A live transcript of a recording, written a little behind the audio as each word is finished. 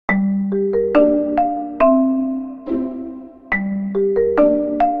I'm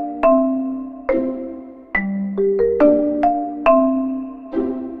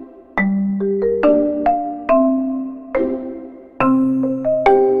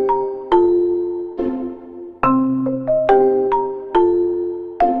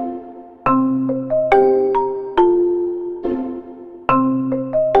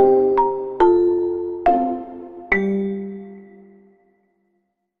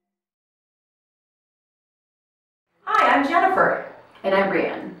Jennifer. And I'm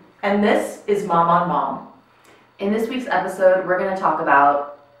Brianne. And this is Mom on Mom. In this week's episode, we're going to talk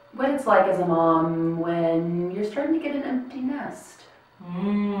about what it's like as a mom when you're starting to get an empty nest.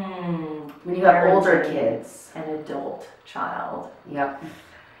 When you have older kids. An adult child. Yep.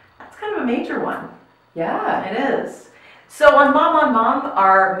 That's kind of a major one. Yeah. It is. So on Mom,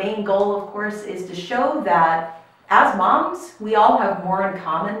 our main goal, of course, is to show that as moms, we all have more in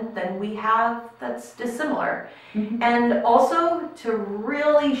common than we have that's dissimilar. And also to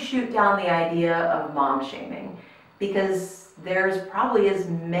really shoot down the idea of mom shaming, because there's probably as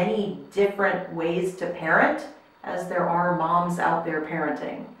many different ways to parent as there are moms out there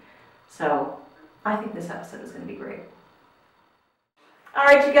parenting. So I think this episode is going to be great. All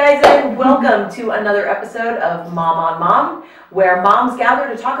right, you guys, and welcome to another episode of Mom on Mom, where moms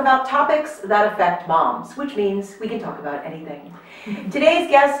gather to talk about topics that affect moms, which means we can talk about anything. Today's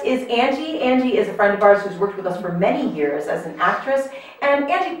guest is Angie. Angie is a friend of ours who's worked with us for many years as an actress.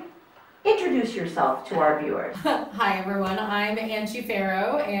 And Angie, introduce yourself to our viewers. Hi everyone, I'm Angie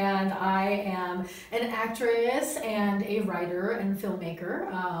Farrow, and I am an actress and a writer and filmmaker.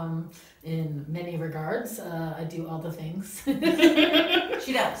 In many regards, I do all the things. She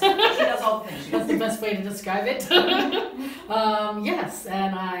does. She does all the things. That's the best way to describe it. Yes,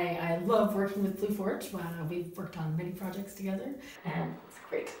 and I love working with Blue Forge. We've worked on many projects together, and it's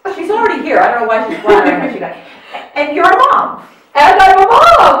great. She's already here. I don't know why she's flattering her. She got. And you're a mom. And I'm a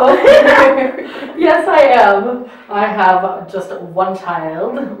mom! Yes, I am. I have just one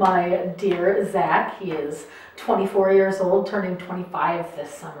child, my dear Zach. He is 24 years old, turning 25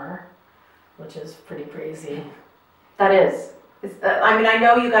 this summer, which is pretty crazy. That is. I mean, I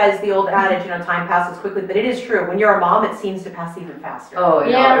know you guys, the old adage, time passes quickly, but it is true. When you're a mom, it seems to pass even faster. Oh,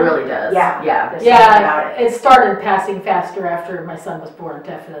 yeah, it really does. Yeah. Yeah, it started passing faster after my son was born,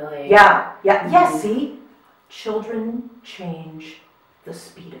 definitely. Yeah. Yes, see? Children change the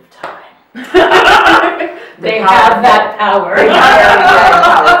speed of time. They have that power.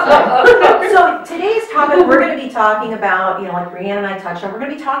 So today's topic, we're going to be talking about, like Brianne and I touched on, we're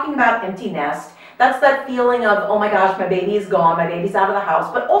going to be talking about empty nest. That's that feeling of, oh my gosh, my baby is gone, my baby's out of the house.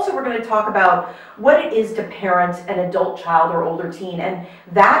 But also we're going to talk about what it is to parent an adult child or older teen. And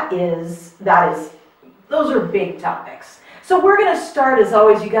those are big topics. So we're going to start, as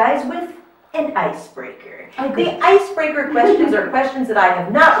always, you guys, with an icebreaker. The icebreaker questions are questions that I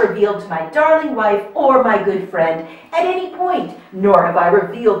have not revealed to my darling wife or my good friend at any point, nor have I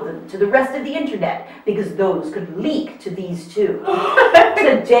revealed them to the rest of the internet, because those could leak to these two.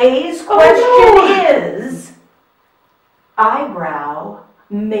 Today's question is eyebrow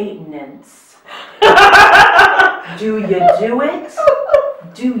maintenance. Do you do it?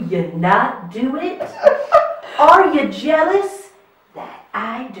 Do you not do it? Are you jealous that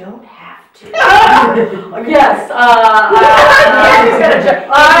I don't have to? Yes, I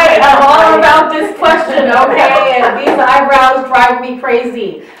am all about this question, okay? And these eyebrows drive me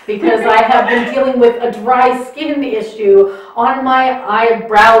crazy because I have been dealing with a dry skin issue on my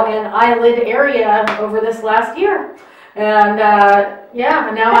eyebrow and eyelid area over this last year. And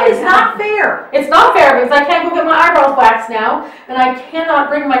now it's not fair. It's not fair because I can't go get my eyebrows waxed now, and I cannot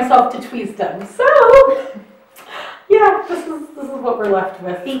bring myself to tweeze them. So, yeah, this is what we're left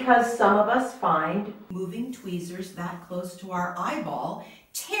with. Because some of us find moving tweezers that close to our eyeball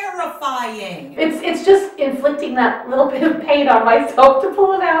terrifying. It's just inflicting that little bit of pain on myself to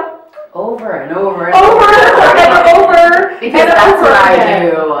pull it out. Over and over and over. Because that's what I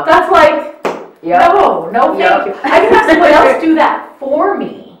do. That's like, no, thank you. I can have someone else do that for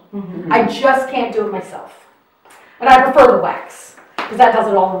me. I just can't do it myself. And I prefer the wax, because that does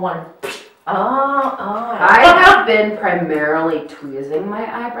it all in one. I have been primarily tweezing my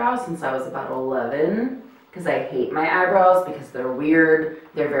eyebrows since I was about 11, because I hate my eyebrows because they're weird,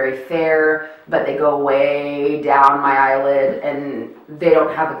 they're very fair, but they go way down my eyelid and they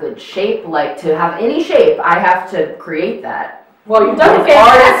don't have a good shape. Like, to have any shape, I have to create that. Well, you've done a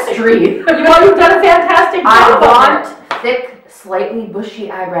fantastic you've done a fantastic job. I want thick, slightly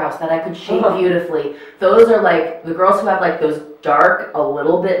bushy eyebrows that I could shape beautifully. Those are like the girls who have like those dark, a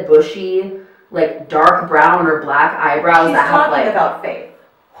little bit bushy, like dark brown or black eyebrows. She's that have talking like about Faith.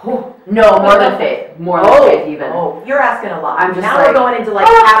 No, more than Faith. More than Faith even. Oh, you're asking a lot. I'm just now like, we're going into like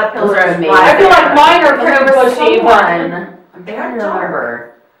those caterpillars. are amazing. I feel like mine are pretty There was pushy, someone, I'm They trying are to dark.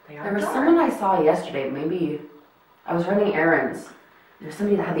 remember. They are There was dark. someone I saw yesterday, maybe I was running errands. There's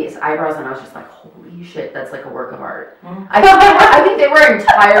somebody that had these eyebrows and I was just like, holy shit, that's like a work of art. Mm. I think they were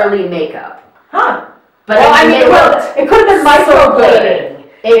entirely makeup. Huh. But Well, I mean, they looked it could have been microblading.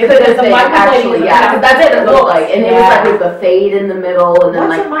 It could have the been microblading actually, was yeah, because that's what it looked like. And it was like Yeah. with the fade in the middle and then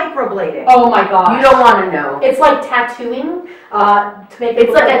What's like, a microblading? Oh my gosh. you don't want to know. It's like tattooing, to make it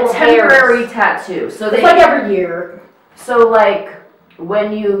It's look like a little temporary hairs. tattoo. So It's they, like every year. so like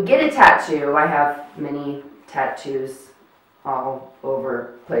when you get a tattoo, I have many tattoos all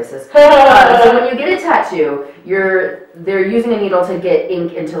over places. So when you get a tattoo, they're using a needle to get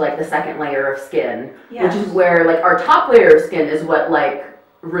ink into like the second layer of skin, Yes. which is where like our top layer of skin is what like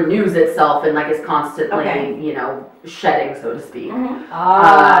renews itself and like is constantly, Okay. you know, shedding, so to speak. Mhm.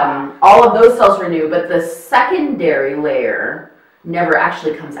 All of those cells renew, but the secondary layer never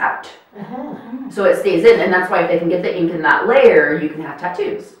actually comes out. So it stays in, and that's why if they can get the ink in that layer, you can have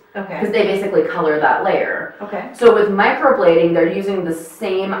tattoos. Okay. Because they basically color that layer. Okay. So with microblading, they're using the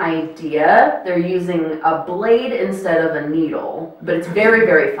same idea. They're using a blade instead of a needle, but it's very,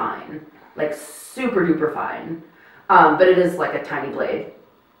 very fine. Like super duper fine. But it is like a tiny blade.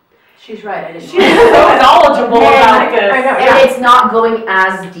 She's right. I didn't. She's so knowledgeable about I this. know. And Yeah. it's not going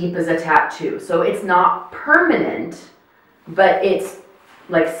as deep as a tattoo. So it's not permanent, but it's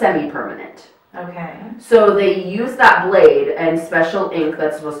like semi-permanent. Okay. So they use that blade and special ink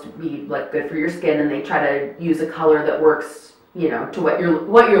that's supposed to be like good for your skin, and they try to use a color that works, you know, to what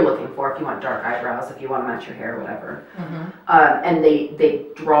you're looking for. If you want dark eyebrows, if you want to match your hair, whatever. And they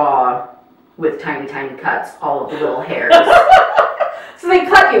draw with tiny cuts all of the little hairs, So they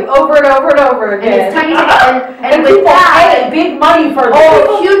cut you over and over and over and again. it's tiny. And with people that, pay big money for this.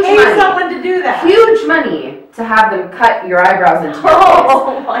 oh, huge Pay money, someone to do that. huge money to have them cut your eyebrows into your face.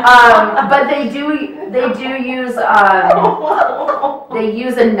 Oh my But they do use they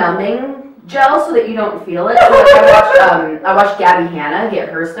use a numbing gel so that you don't feel it. So like I watched Gabby Hanna get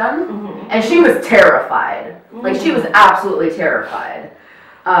hers done, Mhm. and she was terrified. Like she was absolutely terrified.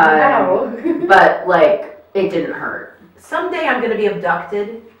 Wow. But like it didn't hurt. Someday I'm gonna be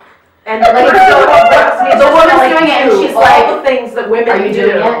abducted. And Like, the person who abducts me is the just woman's gonna, like, doing it and do she's all like, the things that women "Are you do.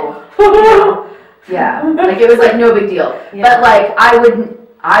 doing Yeah, like it was like no big deal. Yeah. But like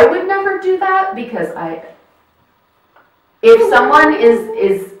I would never do that because if someone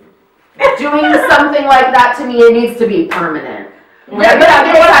is doing something like that to me, it needs to be permanent. Yeah, But I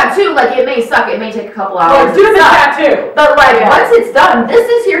get a tattoo, like it may suck, it may take a couple hours. Well, do it the sucks. tattoo. But like Yeah. once it's done, this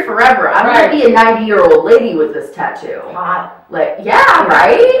is here forever. I'm Right. gonna be a 90-year-old lady with this tattoo. Hot. Like, yeah,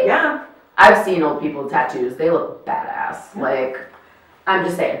 right? Yeah. I've seen old people with tattoos. They look badass. Like, I'm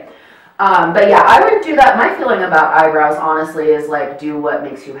just saying. But yeah, I wouldn't do that. My feeling about eyebrows, honestly, is like, do what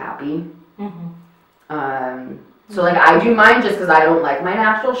makes you happy. So like, I do mine just because I don't like my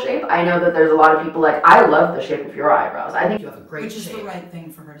natural shape. I know that there's a lot of people like, I love the shape of your eyebrows. I think you have a great Which is the shape. right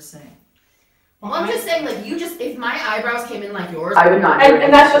thing for her to say. Well, I'm just saying, like, if my eyebrows came in like yours, I would not do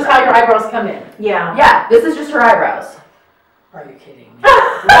And that's just how your eyebrows come in. Yeah. Yeah, this is just her eyebrows. Are you kidding me?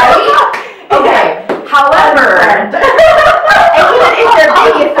 Right? Okay. However, and even if they're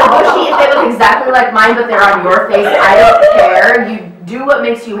big, if they're bushy, if they look exactly like mine but they're on your face, I don't care. You do what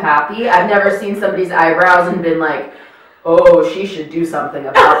makes you happy. I've never seen somebody's eyebrows and been like, oh, she should do something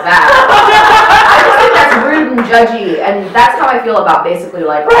about that. I just think that's rude and judgy, and that's how I feel about basically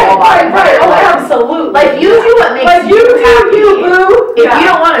like all body hair. Oh, Like, absolutely. like you do what makes Like, you happy. do you, boo. If you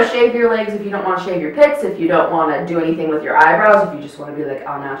don't want to shave your legs, if you don't want to shave your pits, if you don't want to do anything with your eyebrows, if you just want to be like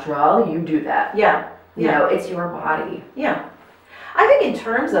au natural, you do that. Yeah. You know, it's your body. Yeah. I think in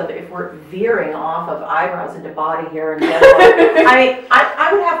terms of if we're veering off of eyebrows into body hair and I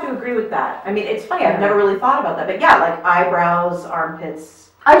would have to agree with that. I mean, it's funny, I've never really thought about that, but yeah, like eyebrows, armpits.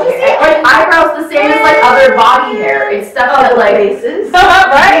 I just see like eyebrows the same as like other body hair. It's stuff that like faces.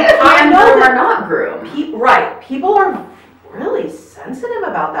 right? I Can know groom that- or not groom. Right. People are really sensitive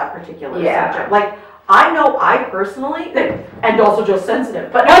about that particular Yeah. subject. Like, I know I personally, and also just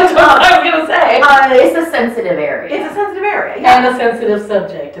sensitive, but That's what I was gonna say. It's a sensitive area. it's a sensitive area. Yeah. And a sensitive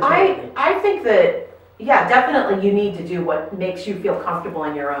subject. apparently. I think that, yeah, definitely you need to do what makes you feel comfortable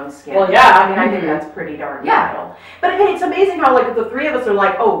in your own skin. Well, yeah. I mean, I think Mhm. that's pretty darn Yeah. vital. But again, it's amazing how, like, the three of us are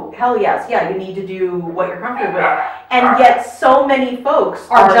like, oh, hell yes, yeah, you need to do what you're comfortable with. And yet so many folks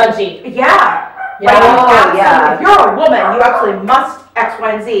Are judgy. Yeah. Yeah. Like, Oh, absolutely. yeah. If you're a woman, you absolutely must X, Y,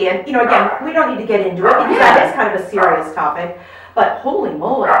 and Z. And, you know, again, we don't need to get into it because that Yeah. is kind of a serious topic. But holy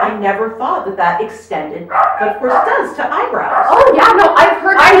moly, I never thought that extended, but of course it does, to eyebrows. Oh yeah, no, I've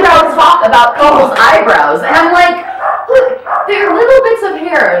heard people talk about people's eyebrows, and I'm like, look, they're little bits of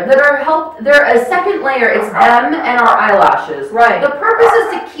hair that are they're a second layer, it's them and our eyelashes. Right. The purpose is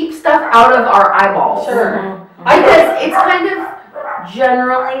to keep stuff out of our eyeballs. Sure. Because it's kind of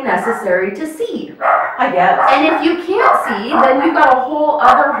generally necessary to see. I guess. And if you can't see, then you've got a whole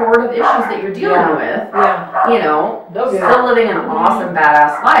other horde of issues that you're dealing with. Yeah. You know, No good. still living an awesome,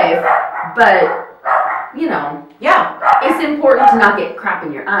 badass life, but, you know, Yeah. it's important to not get crap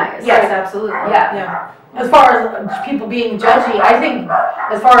in your eyes. Yes, absolutely. Yeah. Yeah. As far as people being judgy, I think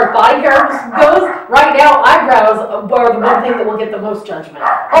as far as body hair goes, right now eyebrows are the one thing that will get the most judgment.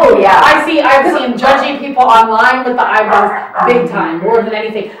 Oh yeah. I've seen judgy people online with the eyebrows big time, more than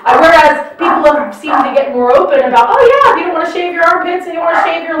anything. Whereas people have seemed to get more open about, oh yeah, if you don't want to shave your armpits and you want to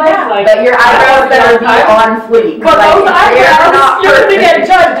shave your legs, like. But your eyebrows better be on fleek. But like, those eyebrows, you're gonna get perfect.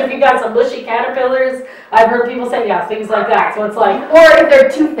 judged if you got some bushy caterpillars. I've heard people say, yeah, things like that. So it's like, Or if they're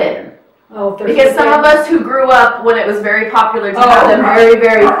too thin. oh, if they're Because too some thin. of us who grew up when it was very popular to Oh, have them right. very,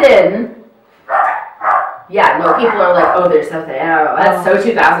 very thin. Yeah, no, people are like, oh, they're so thin. Oh, that's so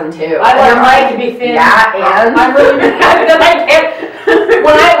 2002. I And like I'm mine to be thin. Yeah, and I'm really mad because I can't.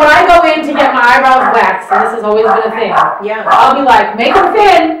 When I go in to get my eyebrows waxed, and this has always been a thing, Yeah. I'll be like, make them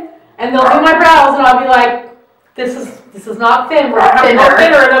thin, and they'll do my brows, and I'll be like, this is not thin. We're gonna go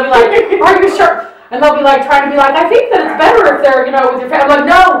thinner, and they'll be like, are you sure? And they'll be like trying to be like, I think that it's better if they're, you know, with your face. I'm like,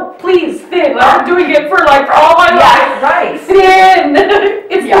 no, please, thin. I've been doing it for like all my life. Right. Thin.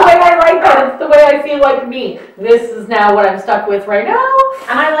 It's Yeah. the way I like that. It's the way I feel like me. This is now what I'm stuck with right now.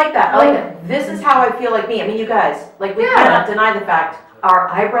 And I like that. I like it. This is how I feel like me. I mean, you guys, like, we Yeah. cannot deny the fact our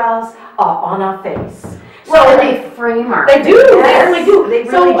eyebrows are on our face. well, they frame our They do. Yes, They really do. they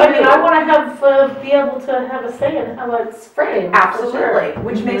So really I mean, do. I want to have be able to have a say in how it's framed. for sure. Absolutely,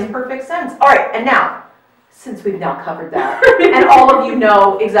 which makes perfect sense. All right, and now, since we've now covered that, and all of you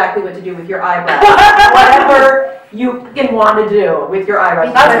know exactly what to do with your eyebrows, whatever you can want to do with your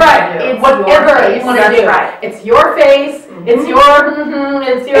eyebrows. That's what right. you do. It's Whatever your you face. want to That's do. right. It's your face. It's your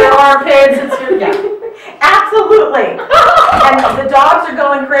it's your armpits. It's your yeah. Absolutely. And the dogs are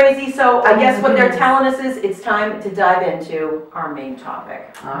going crazy, so I guess what they're telling us is it's time to dive into our main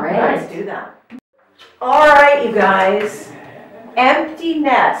topic. All right. Let's do that. All right, you guys. Empty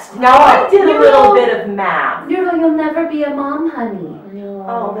nest. Now, I did a little bit of math. You'll never be a mom, honey.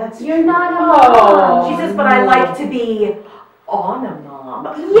 Oh, that's You're not a Oh. mom. She says, but I like to be on a mom.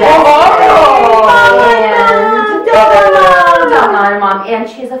 And I'm not a mom, and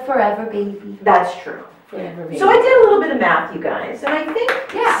she's a forever baby. That's true. So I did a little bit of math, you guys, and I think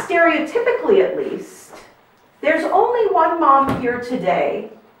stereotypically at least, there's only one mom here today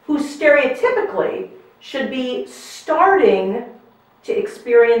who stereotypically should be starting to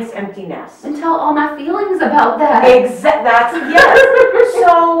experience empty nest. And tell all my feelings about that. That's, yes.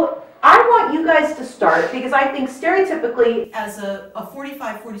 So I want you guys to start because I think stereotypically, as a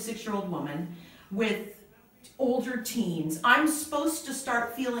 45, 46-year-old woman with older teens, I'm supposed to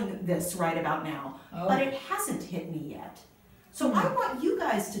start feeling this right about now, but it hasn't hit me yet. So I want you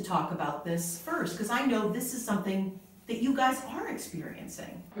guys to talk about this first because I know this is something that you guys are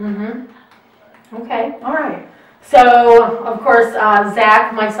experiencing. Okay. all right. So, of course,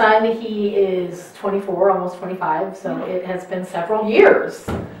 Zach, my son, he is 24, almost 25, so it has been several years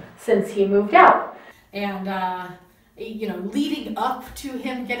since he moved out. And, you know, leading up to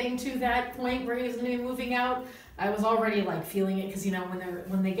him getting to that point where he was going to be moving out, I was already like feeling it because, you know,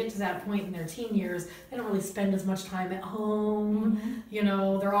 when they get to that point in their teen years, they don't really spend as much time at home. You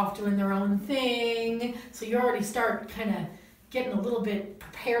know, they're off doing their own thing. So you already start kind of getting a little bit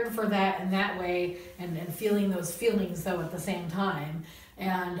prepared for that in that way and feeling those feelings though at the same time.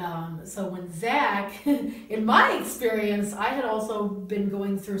 And so when Zach, in my experience, I had also been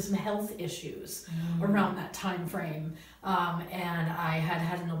going through some health issues around that time frame. And I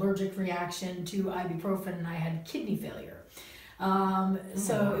had an allergic reaction to ibuprofen and I had kidney failure.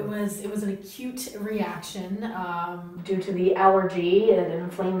 So it was an acute reaction. Due to the allergy, it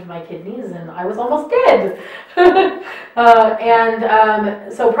inflamed my kidneys and I was almost dead.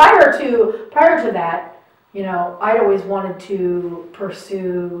 So prior to that, you know, I'd always wanted to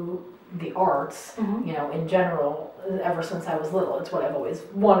pursue the arts, you know, in general, ever since I was little. It's what I've always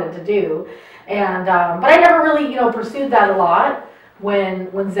wanted to do. And, but I never really, you know, pursued that a lot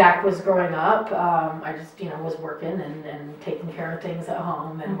when Zach was growing up. I just, you know, was working and taking care of things at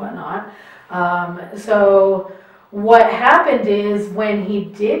home and whatnot. So what happened is when he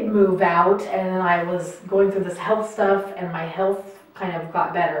did move out and I was going through this health stuff and my health kind of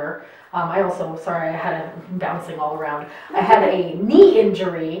got better. I also, sorry, I'm bouncing all around. I had a knee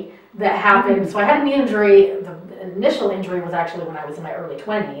injury that happened. So I had a knee injury. The initial injury was actually when I was in my early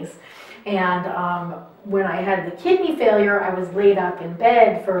 20s. And when I had the kidney failure, I was laid up in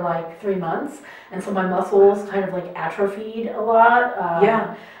bed for like 3 months. And so my muscles kind of like atrophied a lot.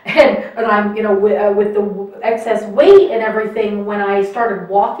 Yeah. And I'm, with the excess weight and everything, when I started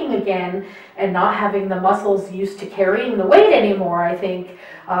walking again and not having the muscles used to carrying the weight anymore, I think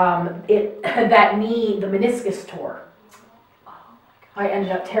that knee, the meniscus tore. I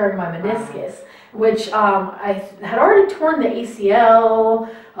ended up tearing my meniscus, which I had already torn the ACL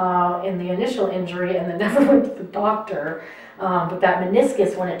in the initial injury and then never went to the doctor. But that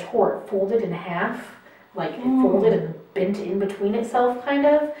meniscus, when it tore, it folded in half, like it folded and bent in between itself kind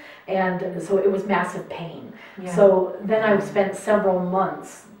of. And so it was massive pain. Yeah. So then I spent several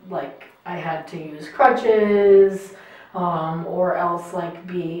months, like I had to use crutches, or else like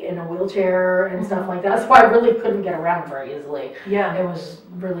be in a wheelchair and stuff like that. So I really couldn't get around very easily. Yeah. It was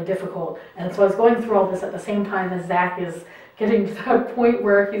really difficult. And so I was going through all this at the same time as Zach is getting to that point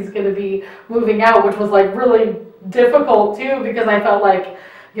where he's going to be moving out, which was like really difficult too, because I felt like,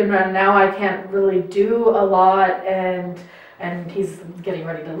 now I can't really do a lot, and he's getting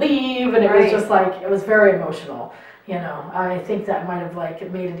ready to leave, and it was just like, it was very emotional. I think that might have like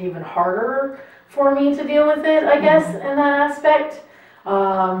made it even harder for me to deal with it, I guess, in that aspect.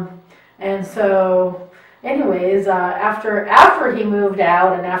 And so anyways, after he moved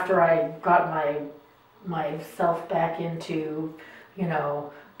out and after I got myself back into,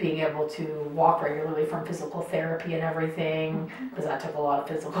 being able to walk regularly from physical therapy and everything, because that took a lot of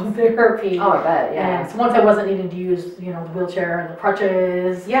physical therapy. Oh, I bet, yeah. And so once I wasn't needing to use, the wheelchair and the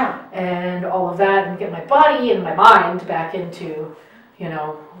crutches, Yeah. and all of that, and get my body and my mind back into,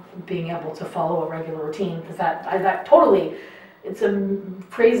 being able to follow a regular routine, because that totally, it's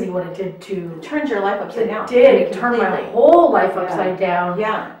crazy what it did to. Turned your life upside down. It did turn my Completely. whole life upside down.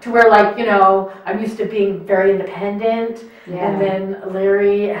 Yeah. To where, like, I'm used to being very independent, and then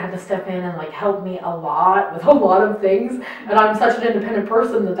Larry had to step in and like help me a lot with a lot of things, and I'm such an independent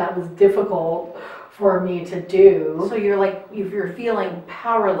person that was difficult for me to do. So you're like, you're feeling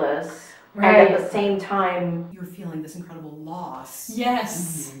powerless, Right. and at the same time, You're feeling this incredible loss.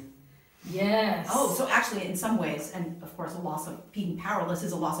 Yes. Yes. Oh, so actually in some ways, and of course a loss of being powerless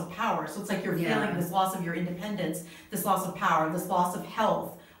is a loss of power. So it's like you're feeling this loss of your independence, this loss of power, this loss of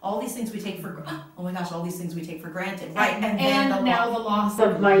health. All these things we take for, oh my gosh, all these things we take for granted. Right. And then now the loss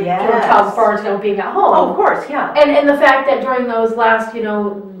Of my Yes. child as far as being at home. oh, of course, yeah. And the fact that during those last,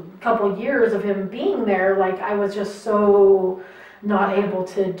 couple years of him being there, like I was just so not able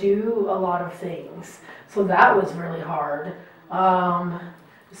to do a lot of things. So that was really hard.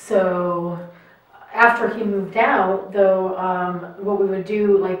 So after he moved out, though, what we would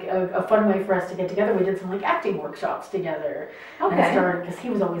do, like a fun way for us to get together, we did some like acting workshops together. And Okay. started, because he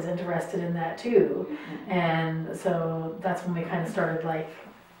was always interested in that too. And so that's when we kind of started like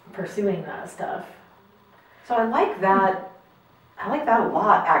pursuing that stuff. So I like that a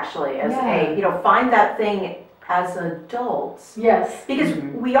lot, actually, as Yeah. find that thing as adults. Yes. Because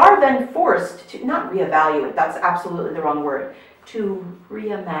we are then forced to, not reevaluate, that's absolutely the wrong word, to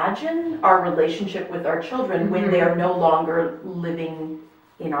reimagine our relationship with our children when they are no longer living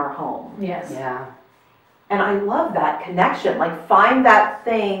in our home. Yes. Yeah. And I love that connection, like find that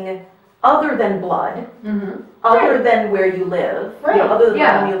thing other than blood, Mm-hmm. other than where you live, Right, other than the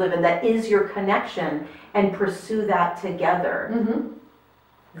yeah. home you live in, that is your connection, and pursue that together. Mm-hmm.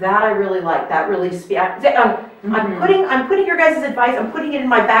 That I really like. That really I'm putting your guys' advice. I'm putting it in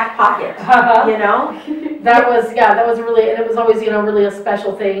my back pocket. That was really, and it was always, really a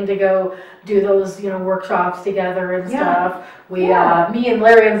special thing to go do those, workshops together and Yeah. stuff. We, me and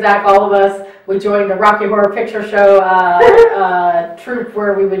Larry and Zach, all of us, we joined a Rocky Horror Picture Show troupe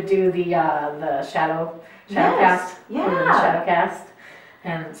where we would do the Shadowcast. Yes. We were in Yeah. Shadowcast.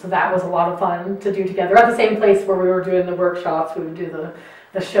 And so that was a lot of fun to do together. At the same place where we were doing the workshops, we would do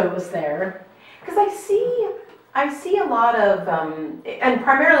the shows there. Because I see a lot of, and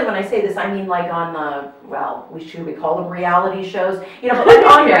primarily when I say this, I mean like on should we call them reality shows? But like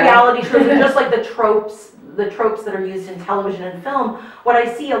on Yeah. reality shows, and just like the tropes that are used in television and film. What I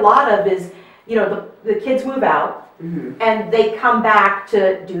see a lot of is, the kids move out. Mm-hmm. And they come back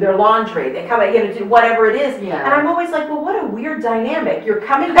to do their laundry. They come back, do whatever it is. Yeah. And I'm always like, well, what a weird dynamic. You're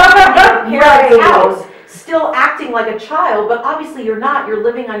coming back to your parents' Right. house, still acting like a child, but obviously you're not. You're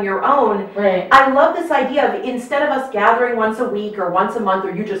living on your own. Right. I love this idea of instead of us gathering once a week or once a month, or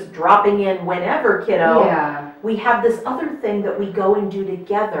you just dropping in whenever, kiddo. Yeah. we have this other thing that we go and do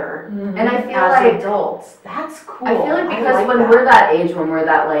together And I feel as like adults. That's cool. I feel like because like when that. we're that age, when we're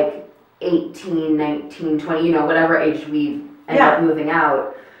that like 18, 19, 20, you know, whatever age we end up moving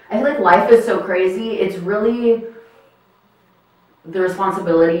out, I feel like life is so crazy. It's really the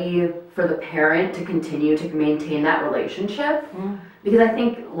responsibility for the parent to continue to maintain that relationship, because I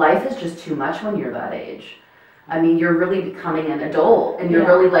think life is just too much when you're that age. I mean, you're really becoming an adult, and you're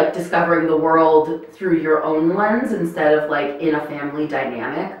really like discovering the world through your own lens instead of like in a family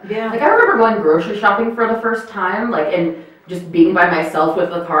dynamic. Yeah. Like I remember going grocery shopping for the first time, like, and just being by myself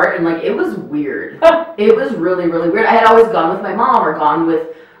with the cart, and like it was weird. It was really, really weird. I had always gone with my mom or gone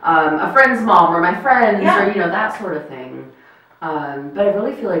with a friend's mom or my friends or, you know, that sort of thing. But I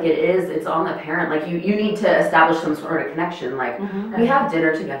really feel like it's on the parent. Like you need to establish some sort of connection. Like we have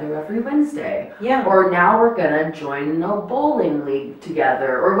dinner together every Wednesday. Yeah. Or now we're gonna join a bowling league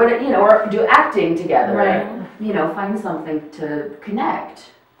together, or what, you know, or do acting together. Right. You know, find something to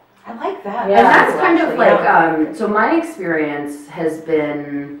connect. I like that. Yeah. And that's kind of Actually, like, so my experience has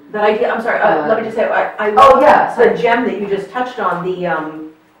been. that idea. I'm sorry. Let me just say. I Oh, love yeah, the gem that you just touched on.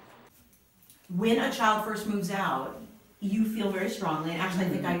 The When a child first moves out, you feel very strongly, and actually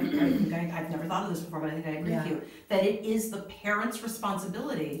I've never thought of this before, but I think I agree with you, that it is the parent's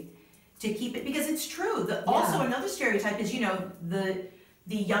responsibility to keep it, because it's true. Also another stereotype is, you know, the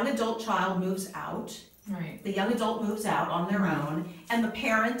young adult child moves out, Right. the young adult moves out on their own, and the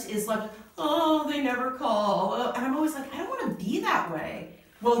parent is like, oh, they never call, and I'm always like, I don't want to be that way.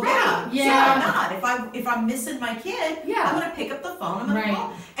 Well, Yeah. I'm not. If I'm missing my kid, I'm gonna pick up the phone, I'm gonna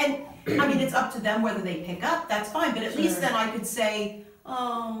call, and I mean, it's up to them whether they pick up, that's fine, but at least then I could say,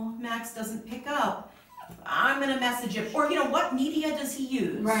 oh, Max doesn't pick up, I'm gonna message him, or, you know, what media does he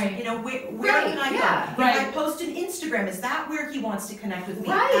use? Right. You know, where can I go? If I post an Instagram, is that where he wants to connect with me?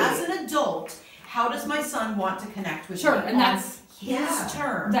 Right. As an adult, how does my son want to connect with Sure, me? and that's his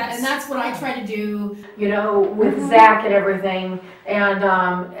terms. that's what I try to do. You know, with Zach and everything, and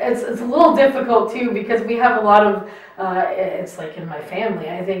it's a little difficult too, because we have a lot of, it's like in my family,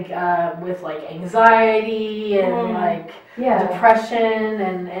 I think, with like anxiety and like depression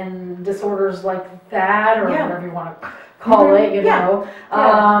and disorders like that, or whatever you want to call it, you know.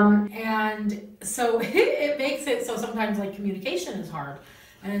 And so it makes it so sometimes like communication is hard.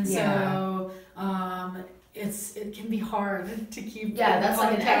 And so it can be hard to keep That's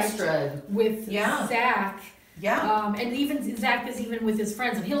like an contact extra. with Zach. Yeah. And even Zach is even with his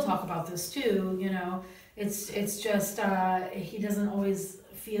friends, and he'll talk about this too, you know. It's just he doesn't always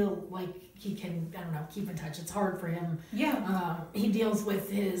feel like he can, I don't know, keep in touch. It's hard for him. Yeah. He deals with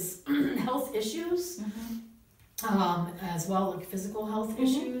his health issues. As well, like physical health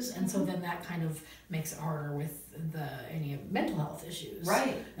issues, and so then that kind of makes it harder with any mental health issues,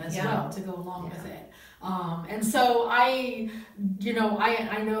 Right. as well, to go along with it. And so I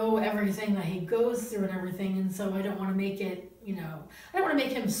know everything that he goes through and everything, and so I don't want to make it, I don't want to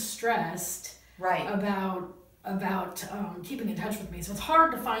make him stressed Right. about keeping in touch with me. So it's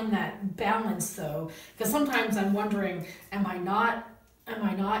hard to find that balance though, because sometimes I'm wondering, am I not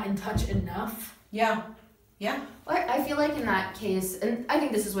in touch enough? Yeah. Yeah. Well, I feel like in that case, and I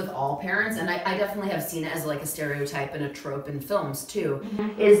think this is with all parents, and I definitely have seen it as like a stereotype and a trope in films too.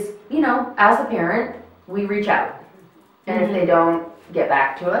 Is, as a parent, we reach out. And if they don't get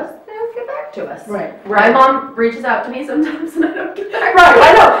back to us, they don't get back to us. Right. My mom reaches out to me sometimes and I don't get back. Right,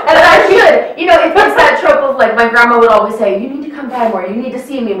 I know. And I should. It's that trope of like, my grandma would always say, you need to come by more, you need to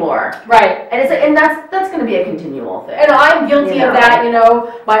see me more. Right. And it's like, and that's going to be a continual thing. And I'm guilty of that,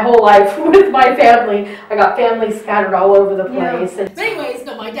 my whole life with my family. I got family scattered all over the place. But anyways,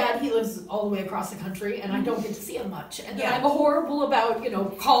 no, my dad, he lives all the way across the country, and I don't get to see him much. And I'm horrible about,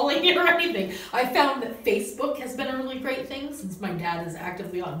 calling or anything. I found that Facebook has been a really great thing, since my dad is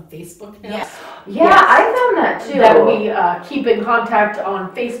actively on Facebook now. Yeah, I found that too. That we keep in contact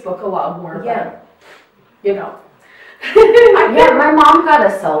on Facebook a lot more. Yeah. My mom got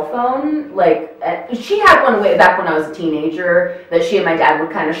a cell phone. She had one way back when I was a teenager that she and my dad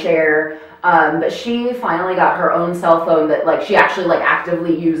would kind of share. But she finally got her own cell phone that she actually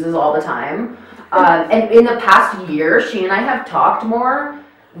actively uses all the time. And in the past year, she and I have talked more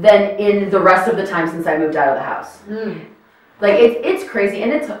than in the rest of the time since I moved out of the house. It's crazy,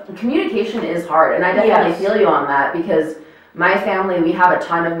 and communication is hard, and I definitely feel you on that, because my family, we have a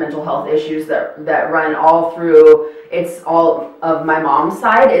ton of mental health issues that run all through. It's all of my mom's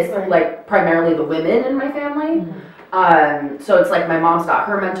side. It's primarily the women in my family. So it's my mom's got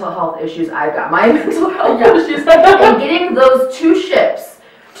her mental health issues, I've got my mental health issues, and getting those two ships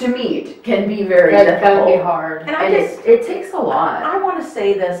to meet can be very That can difficult. be hard. And I And just, it takes a lot. I want to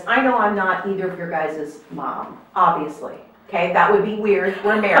say this. I know I'm not either of your guys' mom, obviously. Okay, that would be weird.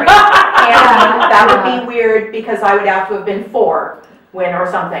 We're married. And that would be weird because I would have to have been 4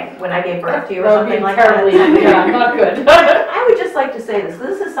 or something when I gave birth to you or That would be something like terribly, that. yeah, not good. I would just like to say this.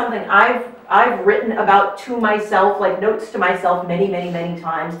 This is something I've written about to myself, like notes to myself many, many, many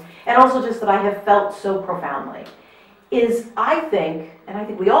times, and also just that I have felt so profoundly. Is I think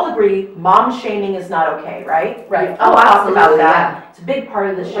we all agree, mom shaming is not okay, right? Right. We've all talked about absolutely, that. It's a big part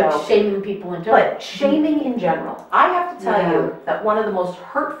of the show. Like shaming people into it. But shaming in general, I have to tell Yeah. you that one of the most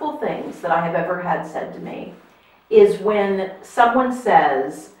hurtful things that I have ever had said to me is when someone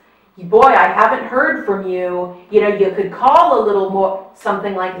says, boy, I haven't heard from you, you know, you could call a little more,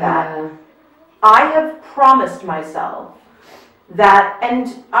 something like that. Yeah. I have promised myself that,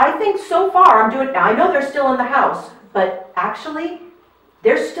 and I think so far I'm doing, I know they're still in the house, but actually,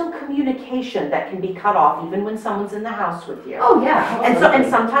 there's still communication that can be cut off even when someone's in the house with you. Oh yeah. And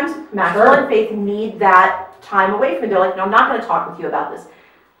sometimes Maxwell and Faith need that time away from you. They're like, no, I'm not going to talk with you about this.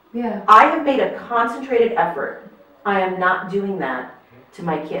 Yeah. I have made a concentrated effort. I am not doing that to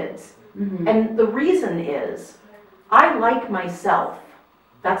my kids. Mm-hmm. And the reason is, I like myself.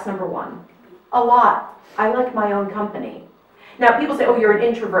 That's number one. A lot. I like my own company. Now, people say, oh, you're an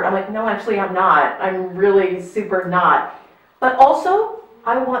introvert. I'm like, no, actually, I'm not. I'm really super not. But also,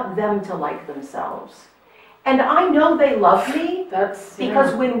 I want them to like themselves. And I know they love me That's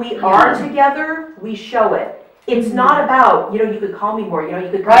because when we are together, we show it. It's not about, you know, you could call me more, you know,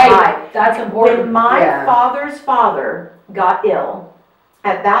 you could come by. right. That's important. When my Yeah. father's father got ill,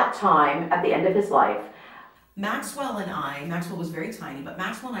 at that time, at the end of his life, Maxwell was very tiny, but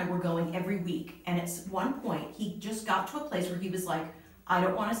Maxwell and I were going every week. And at one point, he just got to a place where he was like, I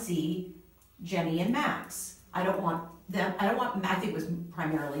don't want to see Jenny and Max. I think it was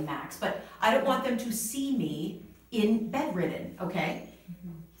primarily Max, but I don't want them to see me in bedridden, okay?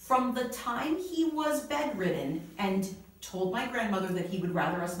 From the time he was bedridden and told my grandmother that he would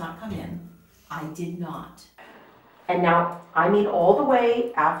rather us not come in, I did not. and now, I mean all the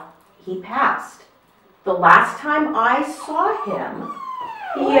way after he passed. The last time I saw him,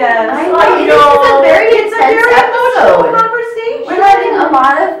 yes, I I know. know. This is a very It's a very intense emotional episode. conversation. We're having a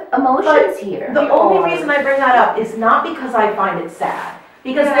lot of emotions here. The only reason I bring that up is not because I find it sad.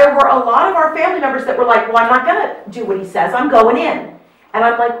 Because there were a lot of our family members that were like, well, I'm not gonna do what he says, I'm going in. And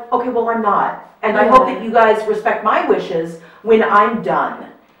I'm like, okay, well, I'm not. And I hope that you guys respect my wishes when I'm done.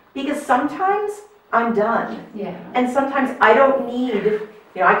 Because sometimes I'm done. Yeah. And sometimes I don't need, you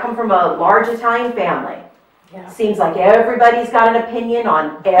know, I come from a large Italian family. Yeah. Seems like everybody's got an opinion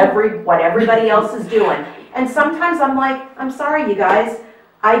on what everybody else is doing. And sometimes I'm like, I'm sorry, you guys,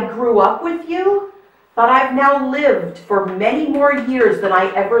 I grew up with you, but I've now lived for many more years than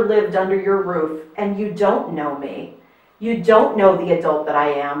I ever lived under your roof, and you don't know me. You don't know the adult that I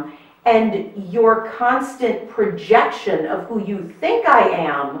am, and your constant projection of who you think I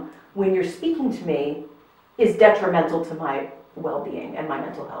am when you're speaking to me is detrimental to my well-being and my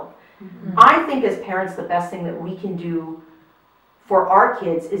mental health. Mm-hmm. I think as parents, the best thing that we can do for our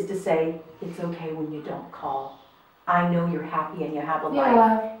kids is to say, it's okay when you don't call. I know you're happy and you have a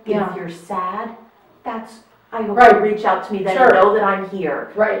life. If you're sad, I hope you reach out to me then and know that I'm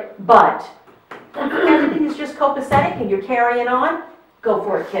here. Right. But if everything is just copacetic and you're carrying on, go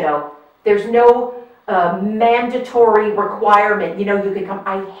for it, kiddo. There's no mandatory requirement. You know, you could come.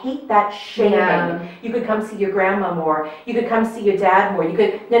 I hate that shaming. Yeah. You could come see your grandma more. You could come see your dad more. You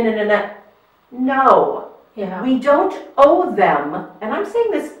could, no. No. Yeah. We don't owe them, and I'm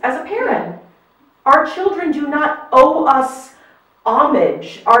saying this as a parent, our children do not owe us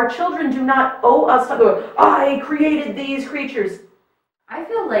homage. Our children do not owe us to go, I created these creatures. I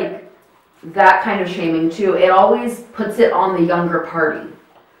feel like that kind of shaming too, it always puts it on the younger party.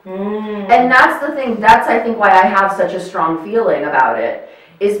 And that's the thing, that's I think why I have such a strong feeling about it,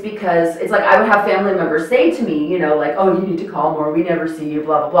 is because it's like I would have family members say to me, you know, like, oh, you need to call more, we never see you,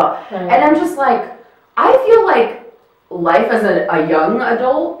 blah, blah, blah. And I'm just like, I feel like life as a young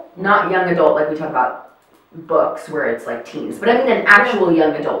adult, not young adult like we talk about books where it's like teens, but I mean an actual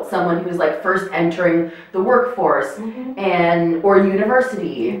young adult, someone who's like first entering the workforce or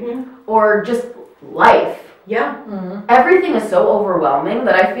university or just life. Yeah. Everything is so overwhelming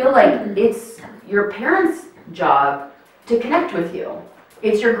that I feel like it's your parents' job to connect with you.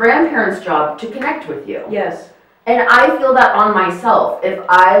 It's your grandparents' job to connect with you. Yes. And I feel that on myself. If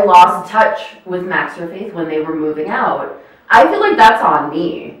I lost touch with Max or Faith when they were moving out, I feel like that's on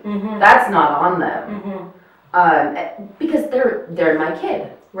me. That's not on them. Because they're my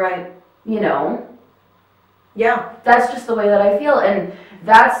kid. Right. You know? Yeah. That's just the way that I feel, and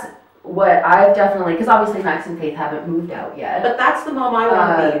that's what I've definitely, because obviously Max and Faith haven't moved out yet. But that's the mom I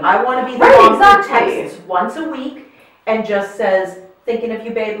want to be. I want to be the right, mom who exactly. texts once a week and just says, thinking of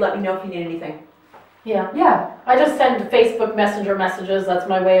you, babe, let me know if you need anything. Yeah. Yeah. I just send Facebook Messenger messages. That's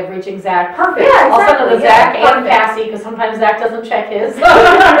my way of reaching Zach. Perfect. Yeah, I'll send them to exactly. Zach Yeah, and Cassie because sometimes Zach doesn't check his.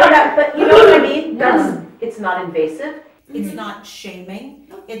 But you know what I mean? It's not invasive. It's not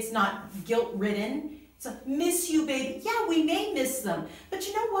shaming. It's not guilt-ridden. It's a miss you, baby. Yeah, we may miss them. But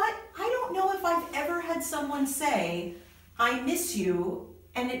you know what? I don't know if I've ever had someone say, I miss you.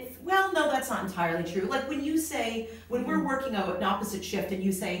 And well, no, that's not entirely true. Like when you say, when we're working an opposite shift and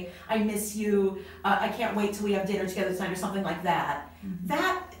you say, I miss you, I can't wait till we have dinner together tonight or something like that,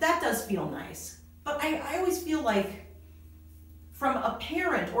 that does feel nice. But I always feel like from a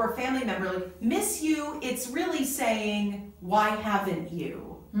parent or a family member, like, miss you, it's really saying, why haven't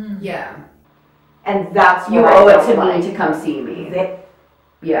you? Yeah. And that's You what owe I it don't to like. me to come see me.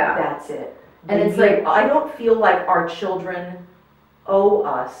 Yeah. That's it. And it's like, I don't feel like our children owe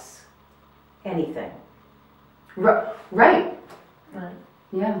us anything. Right. Right.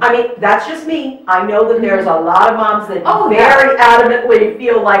 Yeah. I mean, that's just me. I know that there's a lot of moms that Oh, very adamantly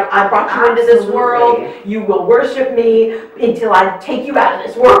feel like I brought you into this world, Absolutely. you will worship me until I take you out of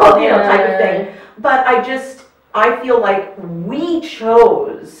this world, type of thing. But I feel like we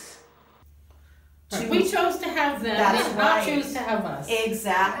chose. We chose to have them, That's they did not right. choose to have us.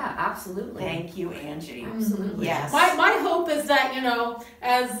 Exactly. Yeah, absolutely. Thank you, Angie. Absolutely. Yes. My hope is that,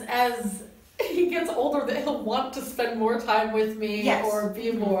 as he gets older, that he'll want to spend more time with me Yes. or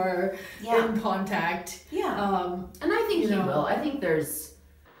be more Yeah. in contact. Yeah. And I think You he know. will. I think there's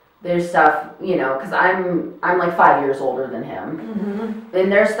Stuff, because I'm like 5 years older than him.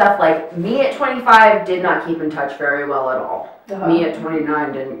 And there's stuff like me at 25 did not keep in touch very well at all. Me at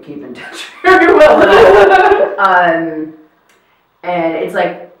 29 didn't keep in touch very well at all. And it's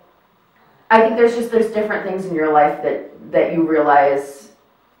like, I think there's different things in your life that you realize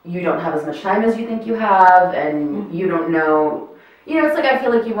you don't have as much time as you think you have, and you don't know, it's like I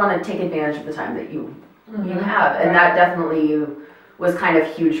feel like you want to take advantage of the time that you have, and that definitely was kind of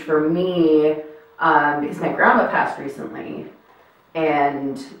huge for me, because my grandma passed recently,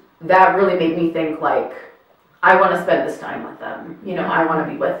 and that really made me think like, I want to spend this time with them, I want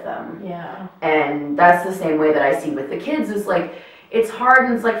to be with them. Yeah. And that's the same way that I see with the kids, is like, it's hard,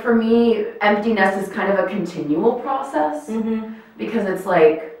 and it's like, for me, empty nest is kind of a continual process, because it's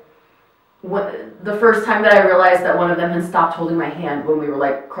like, the first time that I realized that one of them had stopped holding my hand when we were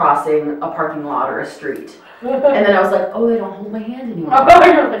like crossing a parking lot or a street. And then I was like, oh, they don't hold my hand anymore.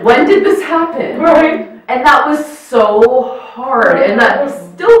 When did this happen? Right. And that was so hard, and that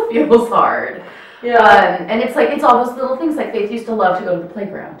still feels hard. Yeah. And it's like, it's all those little things. Like Faith used to love to go to the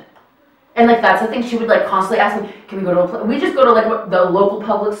playground. And like, that's the thing, she would like constantly ask me, can we go to we just go to like the local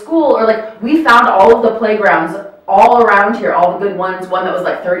public school, or like, we found all of the playgrounds all around here, all the good ones, one that was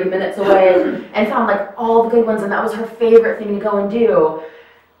like 30 minutes away, and found like all the good ones, and that was her favorite thing to go and do.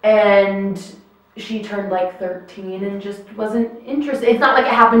 And she turned like 13 and just wasn't interested. It's not like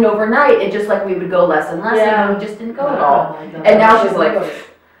it happened overnight, it just like we would go less and less, and we just didn't go at all. And now she's like,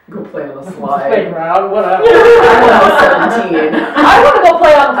 go play on the slide. Playground, whatever. I'm 17. I want to go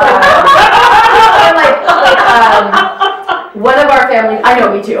play on the playground. One of our family, I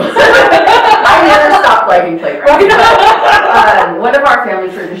know, me too. I never stopped liking playgrounds. One of our family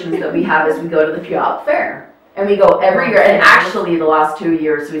traditions that we have is we go to the Puyallup Fair. And we go every year, and actually the last 2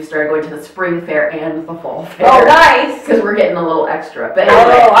 years we've started going to the spring fair and the fall fair. Oh, nice. Because we're getting a little extra. But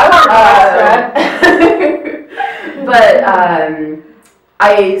anyway, I want to go extra. But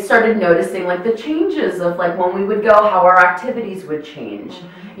I started noticing like the changes of like when we would go, how our activities would change.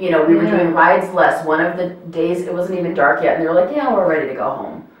 We were doing rides less. One of the days it wasn't even dark yet, and they were like, yeah, we're ready to go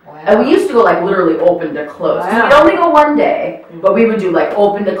home. And we used to go like literally open to close. So we'd only go one day, but we would do like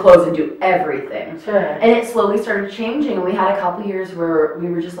open to close and do everything. Sure. And it slowly started changing. And we had a couple years where we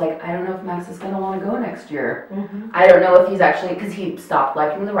were just like, I don't know if Max is going to want to go next year. I don't know if he's actually, because he stopped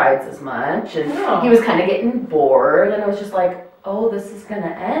liking the rides as much, and he was kind of getting bored. And I was just like, oh, this is going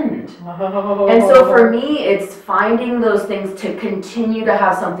to end. And so for me, it's finding those things to continue to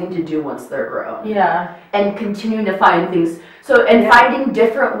have something to do once they're grown. Yeah. And continuing to find things. So, and finding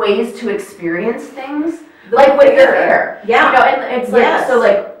different ways to experience things. Like with the fair. Yeah. And it's like, so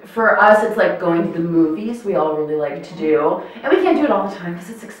like, for us, it's like going to the movies. We all really like to do, and we can't do it all the time because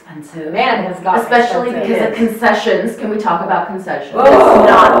it's expensive. Man has got Especially expensive. because of concessions. Can we talk about concessions? Oh, Let's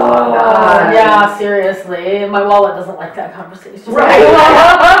not talk about yeah, seriously. My wallet doesn't like that conversation. Right.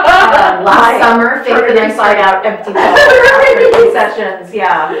 Last summer, Faith and I inside started out empty concessions,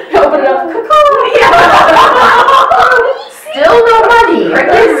 yeah. Open it up. still no money. Right,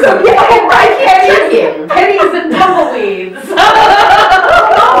 Checking. Pennies and tumbleweeds. Oh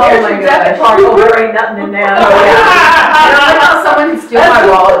There's my your debit gosh. card. Oh, there ain't nothing in there. Oh yeah. I don't know how someone can steal my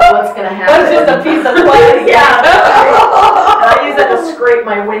wallet. What's gonna happen? That's just a piece of plastic. Yeah. I use that to scrape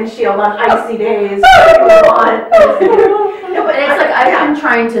my windshield on icy days. No, But it's like I've been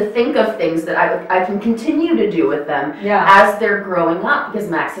trying to think of things that I can continue to do with them Yeah. as they're growing up, because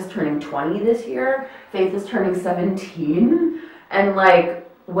Max is turning 20 this year, Faith is turning 17, and like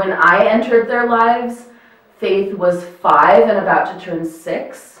when I entered their lives, Faith was 5 and about to turn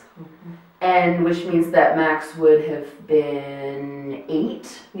 6, and which means that Max would have been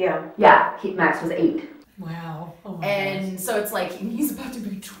 8. Yeah. Yeah, Max was 8. Wow. Oh my And so it's like he's about to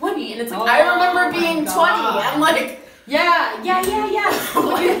be 20, and it's like Oh I remember my being 20. God. I'm like, Yeah. When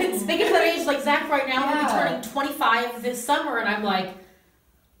they get to that age, like Zach right now, he'll be Yeah. turning 25 this summer, and I'm like,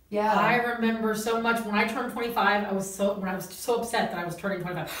 yeah. I remember so much when I turned 25. I was so upset that I was turning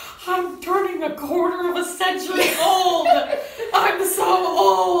 25. I'm turning a quarter of a century old. I'm so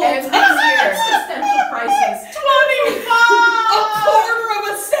old. Every year. Existential crisis. 25. A quarter of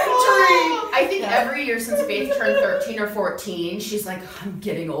a century. I think every year since Faith turned 13 or 14, she's like, I'm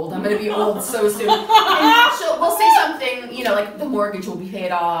getting old. I'm gonna be old so soon. And we'll say something, you know, like the mortgage will be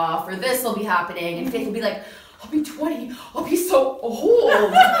paid off, or this will be happening, and Faith will be like, I'll be 20. I'll be so old.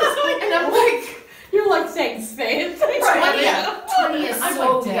 And I'm like, You're like saying Faith. 20 is I'm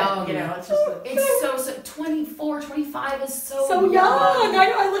so like dead, young. you know, it's just It's so 24, 25 is so young.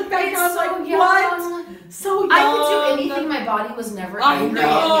 I look back It's and I'm so like, young. what? So young. I could do anything. My body was never I angry know. at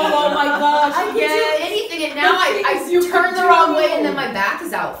me. Oh my gosh. I could yes. do anything, and now The I things you turn can the wrong do. way, and then my back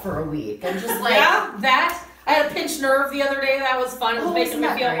is out for a week. I'm just like, Yeah, that. I had a pinched nerve the other day. That was fun. It was Oh, making isn't me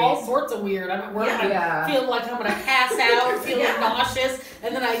that feel great? all sorts of weird. I'm at work. Yeah. I'm feeling like I'm gonna pass out, feeling nauseous,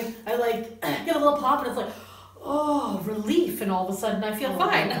 and then I like get a little pop, and it's like, oh, relief, and all of a sudden I feel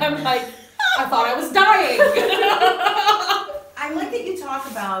fine. I'm like, I thought I was dying. I like that you talk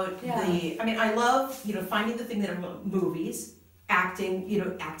about Yeah. I mean, I love, finding the thing that are movies, acting,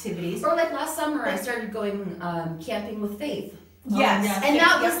 activities. or like last summer, I started going camping with Faith. Yes. yes. And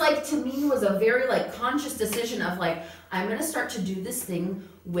that was like, to me, was a very like conscious decision of like, I'm gonna start to do this thing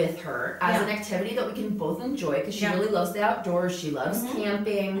with her as an activity that we can both enjoy, because she really loves the outdoors, she loves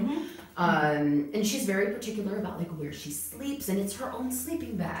camping, and she's very particular about like where she sleeps, and it's her own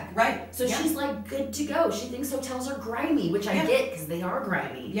sleeping bag. Right. So she's like good to go. She thinks hotels are grimy, which I get because they are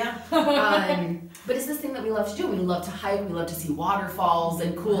grimy. Yeah. But it's this thing that we love to do. We love to hike, we love to see waterfalls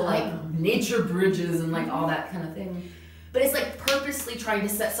and cool like nature bridges and like all that kind of thing. But it's like purposely trying to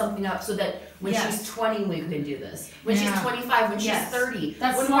set something up so that when she's 20, we can do this. When she's 25, when she's 30,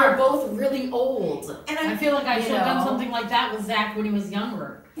 That's when smart. we're both really old. And I feel like I You should have done know. something like that with Zach when he was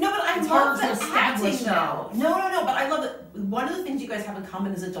younger. No, but I It's love hard to the establish acting though. No, but I love it. One of the things you guys have in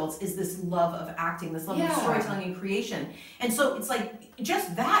common as adults is this love of acting, this love of storytelling and creation. And so it's like,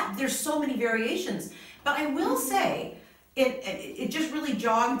 just that, there's so many variations. But I will say, it just really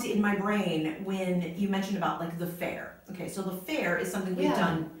jogged in my brain when you mentioned about like the fair. Okay, so the fair is something we've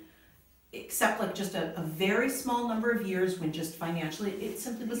done, except like just a very small number of years when just financially it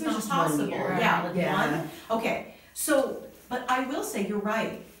simply was not just 1 possible. year. Yeah, like Yeah. one. Okay, so, but I will say, you're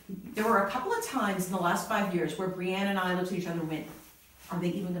right. There were a couple of times in the last 5 years where Brianne and I looked at each other and went, are they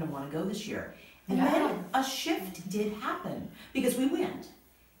even gonna wanna go this year? And then a shift did happen, because we went,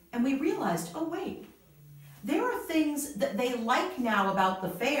 and we realized, oh wait, there are things that they like now about the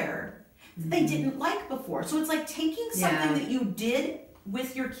fair that they didn't like before. So it's like taking something that you did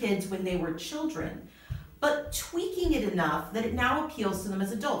with your kids when they were children, but tweaking it enough that it now appeals to them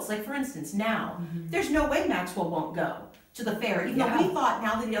as adults. Like for instance, now, there's no way Maxwell won't go to the fair, even though we thought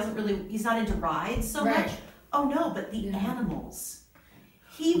now that he's not into rides so much. Oh no, but the animals.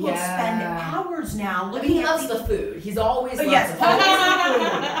 He will spend hours now I looking mean, he at loves the food. He's always loves yes, the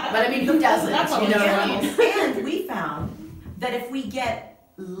food. But I mean, who doesn't? That's what You know we what I mean? And we found that if we get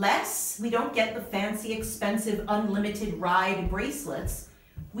less, we don't get the fancy, expensive, unlimited ride bracelets,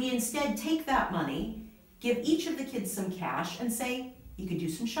 we instead take that money, give each of the kids some cash, and say, you could do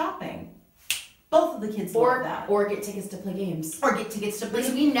some shopping. Both of the kids love that. Or get tickets to play games. Or get tickets to play.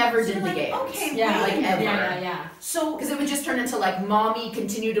 Because we never So did you're the like, games. okay, Yeah, wait a minute. yeah. So, Because it would just turn into like, mommy,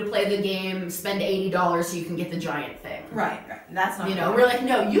 continue to play the game, spend $80 so you can get the giant thing. right. That's not You know, right. we're like,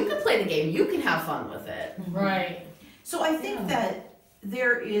 no, you can play the game, you can have fun with it. Right. So I think Yeah. that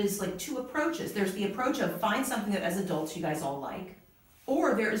there is like two approaches. There's the approach of find something that as adults you guys all like,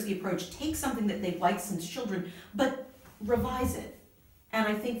 or there is the approach take something that they've liked since children, but revise it. And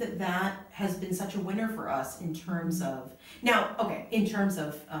I think that that has been such a winner for us in terms of, now, okay, in terms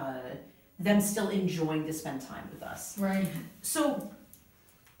of them still enjoying to spend time with us. Right. So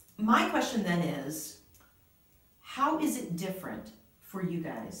my question then is, how is it different for you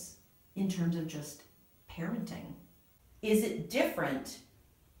guys in terms of just parenting? Is it different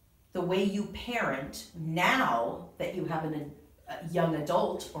the way you parent now that you have a young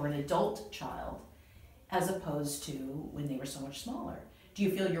adult or an adult child as opposed to when they were so much smaller? Do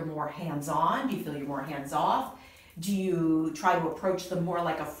you feel you're more hands-on? Do you feel you're more hands-off? Do you try to approach them more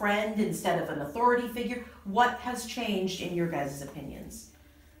like a friend instead of an authority figure? What has changed in your guys' opinions?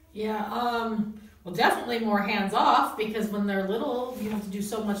 Yeah, well, definitely more hands off, because when they're little, you have to do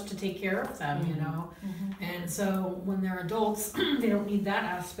so much to take care of them, you know. And so when they're adults, they don't need that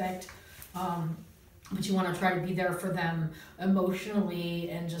aspect. But you want to try to be there for them emotionally,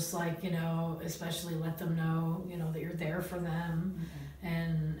 and just like, you know, especially let them know, you know, that you're there for them,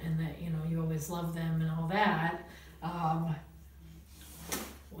 and that, you know, you always love them and all that.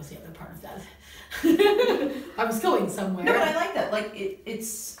 What was the other part of that? I was going somewhere. No, but I like that. Like it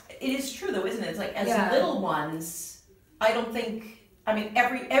is true though, isn't it? It's like as little ones, I don't think. I mean,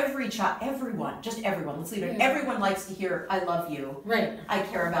 every child, everyone, just everyone. Let's leave it. Yeah. Everyone likes to hear, "I love you. Right. I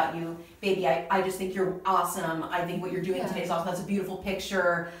care about you, baby. I just think you're awesome. I think what you're doing today is awesome. That's a beautiful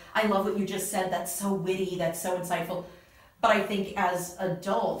picture. I love what you just said. That's so witty. That's so insightful." But I think as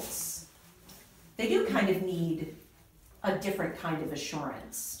adults, they do kind of need a different kind of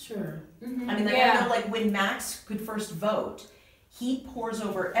assurance. Sure. I mean, like, I know, like when Max could first vote, he pours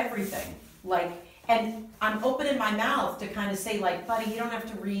over everything. Like, and I'm opening my mouth to kind of say, like, buddy, you don't have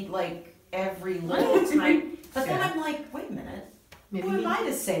to read like every little time. But then I'm like, wait a minute, Maybe who he, am I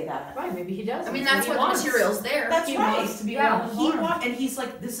to say that? right, maybe he does. I mean, That's that's what he the wants. material's there. That's He right. wants to be Yeah, well He informed. and he's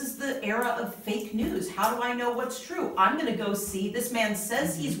like, this is the era of fake news. How do I know what's true? I'm gonna go see, this man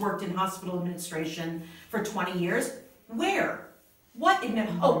says he's worked in hospital administration for 20 years. Where? What?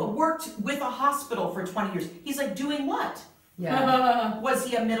 Worked with a hospital for 20 years. He's like, doing what? Yeah. Was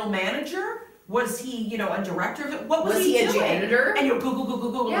he a middle manager? Was he, a director? What was Was he he a doing? janitor? And you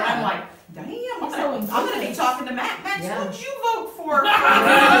Google, and I'm Yeah. like, damn, I'm gonna be talking to Matt. Matt, Yeah. who'd you vote for?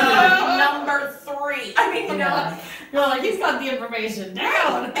 Number 3. I mean, Yeah. You're like, he's got the information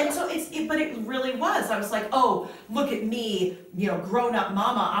down. And so but it really was. I was like, oh, look at me, grown up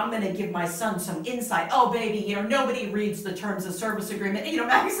mama. I'm gonna give my son some insight. Oh, baby, nobody reads the terms of service agreement. And,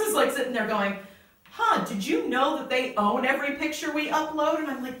 Max is like sitting there going, did you know that they own every picture we upload? And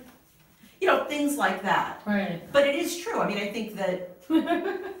I'm like, things like that. Right. But it is true. I mean, I think that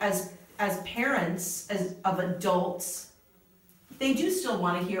as parents, of adults, they do still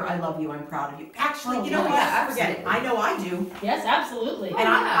want to hear, I love you, I'm proud of you. Actually, Oh, you know yeah, what? absolutely. Forget it. I know I do. Yes, absolutely. And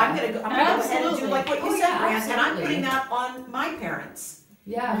yeah. I'm gonna go ahead and do Absolutely. like what you Oh, said, yeah, Grant, and I'm absolutely. putting that on my parents.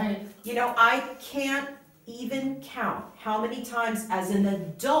 Yeah. Right. I can't even count how many times as an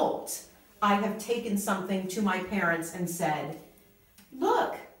adult I have taken something to my parents and said,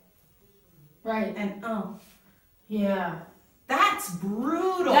 look, Right. and Yeah. that's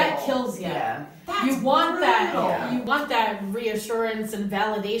brutal. That kills you. Yeah. That's You want that. brutal. Yeah. You want that reassurance and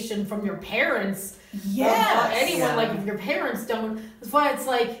validation from your parents. Yes. Or anyone. Yeah. Like if your parents don't. That's why it's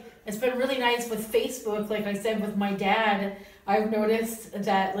like it's been really nice with Facebook. Like I said with my dad, I've noticed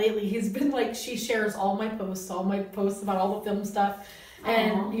that lately he's been like she shares all my posts about all the film stuff.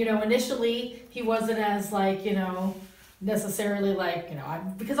 And initially he wasn't as like necessarily like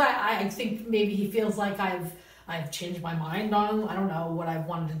because I think maybe he feels like I've changed my mind on I don't know what I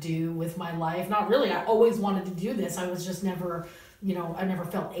wanted to do with my life. Not really. I always wanted to do this. I was just never I never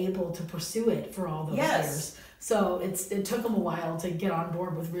felt able to pursue it for all those years. So it took him a while to get on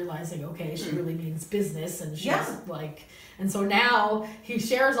board with realizing, okay, she really means business, and she's like, and so now he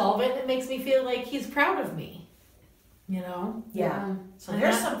shares all of it, and it makes me feel like he's proud of me, Yeah. So And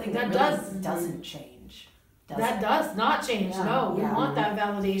there's that- something that that really doesn't change. That does not change, Yeah. no. We Yeah. want that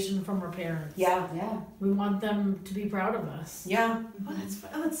validation from our parents. Yeah. Yeah. We want them to be proud of us. Yeah. Oh,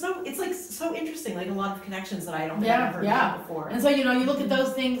 that's so, it's like so interesting, like a lot of connections that I don't think Yeah, I've ever yeah. had before. And so, you know, you look at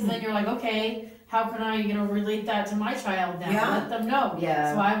those things and then you're like, okay, how can I, you know, relate that to my child now? Yeah. Let them know.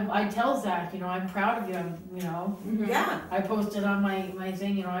 Yeah. So I tell Zach, you know, I'm proud of you. You know, Yeah, I posted on my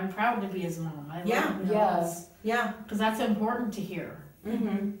thing, you know, I'm proud to be his mom. I Yeah. love, you know, Yeah. yeah. because that's important to hear.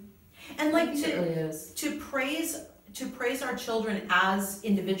 Mm-hmm. And like It really is. to praise our children as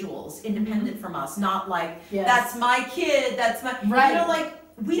individuals, independent from us, not like Yes. that's my kid, that's my Right. you know, like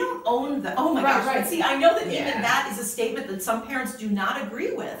we don't own the oh my Right, gosh. right. But see, I know that Yeah. even that is a statement that some parents do not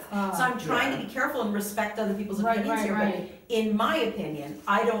agree with. So I'm trying yeah. to be careful and respect other people's Right, opinions right, here. right. But in my opinion,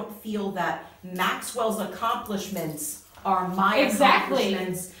 I don't feel that Maxwell's accomplishments are my Exactly.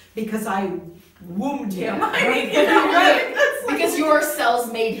 accomplishments because I wombed him. Yeah. I mean, you know, Right. that's like- Because your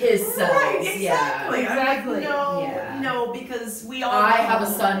cells made his cells. Right, Yeah. exactly. Exactly. No, Yeah. no, because we all. I have a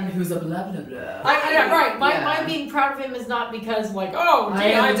know. son who's a blah blah blah. Right. My Yeah. being proud of him is not because like, oh, I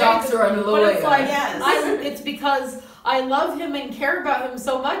gee, am a made doctor and a But it's lawyer. like, Yes. it's because I love him and care about him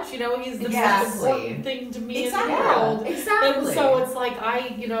so much. You know, he's the most Yes. important thing to me Exactly. in the world. Exactly. And so it's like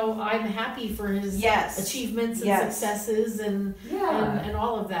I'm happy for his Yes. achievements and Yes. successes and, yeah. and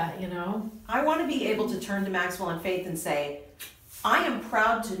all of that. You know. I want to be able to turn to Maxwell and Faith and say, I am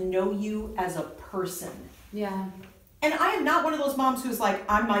proud to know you as a person. Yeah. And I am not one of those moms who's like,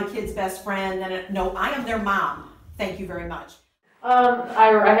 I'm my kid's best friend. And no, I am their mom. Thank you very much.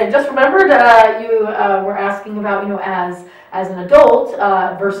 I had just remembered you were asking about, you know, as an adult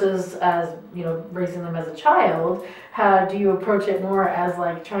versus as, you know, raising them as a child. How do you approach it more as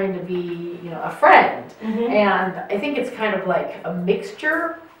like trying to be, you know, a friend? And I think it's kind of like a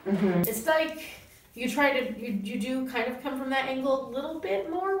mixture. It's like you you do kind of come from that angle a little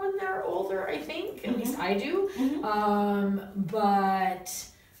bit more when they're older, I think. At least I do. But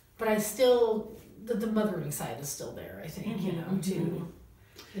I still the mothering side is still there, I think, you know, too.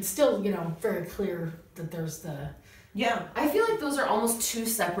 It's still, you know, very clear that there's the Yeah. I feel like those are almost two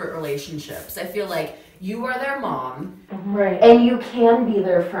separate relationships. I feel like you are their mom. Right. And you can be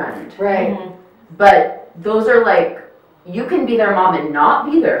their friend. Right. But those are like, you can be their mom and not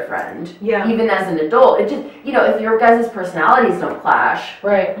be their friend. Yeah. Even as an adult. It just, you know, if your guys' personalities don't clash,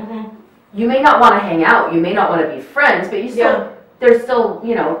 Right. you may not want to hang out, you may not want to be friends, but you still, there's still,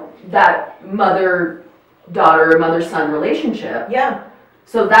 you know, that mother-daughter, mother-son relationship. Yeah.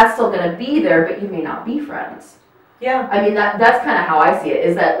 So that's still going to be there, but you may not be friends. Yeah. I mean, that's kind of how I see it,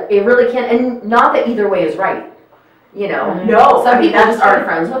 is that it really can, and not that either way is right. You know, No. some I mean, people that's just aren't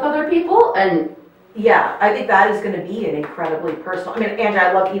friends with other people, and Yeah, I think that is going to be an incredibly personal. I mean, Angie,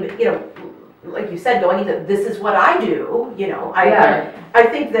 I love even, you know, like you said, going into this is what I do. You know, I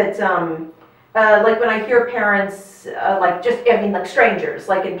think that like when I hear parents like just I mean like strangers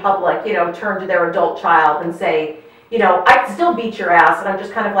like in public, you know, turn to their adult child and say, you know, I can still beat your ass, and I'm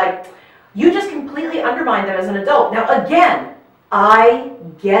just kind of like, you just completely undermine them as an adult. Now again, I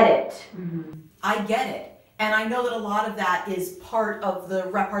get it. I get it. And I know that a lot of that is part of the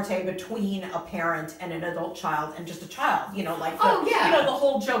repartee between a parent and an adult child and just a child, you know, like the, you know, the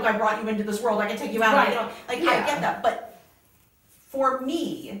whole joke, I brought you into this world, I can take you out, you know, like I get that. But for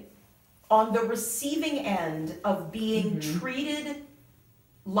me, on the receiving end of being treated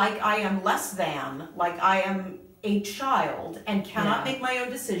like I am less than, like I am a child and cannot make my own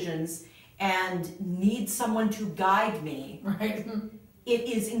decisions and need someone to guide me, right. it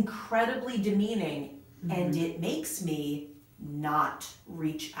is incredibly demeaning. And it makes me not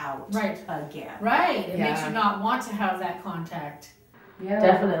reach out again. Right. It makes you not want to have that contact. yeah.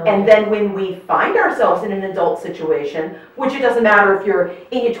 Definitely. And then when we find ourselves in an adult situation, which it doesn't matter if you're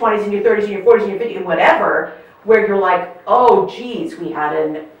in your 20s, in your 30s, in your 40s, in your 50s, whatever, where you're like, oh geez, we had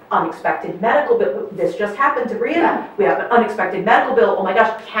an unexpected medical bill. This just happened to Brianna. We have an unexpected medical bill. Oh my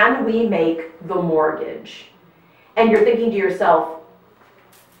gosh, can we make the mortgage? And you're thinking to yourself,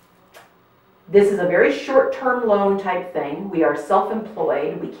 this is a very short-term loan type thing. We are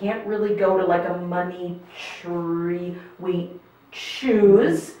self-employed. We can't really go to like a money tree. We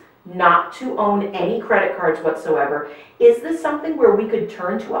choose not to own any credit cards whatsoever. Is this something where we could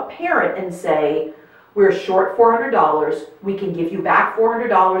turn to a parent and say, we're short $400. We can give you back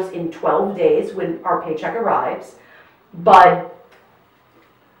 $400 in 12 days when our paycheck arrives. But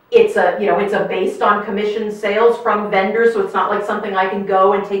it's a, you know, it's a based on commission sales from vendors, so it's not like something I can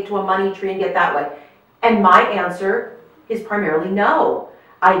go and take to a money tree and get that way. And my answer is primarily no.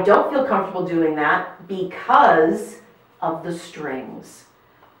 I don't feel comfortable doing that because of the strings.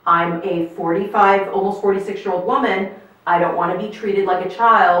 I'm a 45, almost 46-year-old woman. I don't want to be treated like a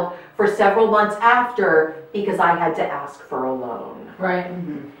child for several months after because I had to ask for a loan. Right.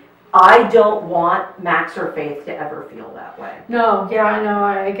 I don't want Max or Faith to ever feel that way. No, yeah, I know,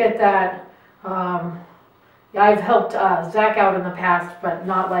 I get that. Yeah, I've helped Zach out in the past, but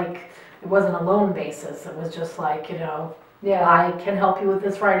not like, it wasn't a loan basis. It was just like, you know, Yeah. I can help you with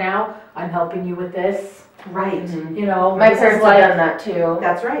this right now. I'm helping you with this. Right. You know, My this is parents like, have done that too.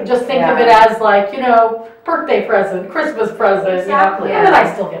 That's right. just think of it as like, you know, birthday present, Christmas present, Exactly. you know, and then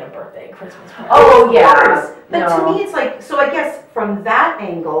I still get a birthday, Christmas present. Oh, Of yeah. course. But No. to me, it's like, so I guess from that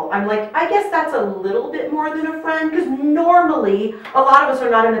angle, I'm like, I guess that's a little bit more than a friend, because normally, a lot of us are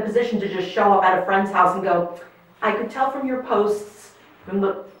not in a position to just show up at a friend's house and go, I could tell from your posts, from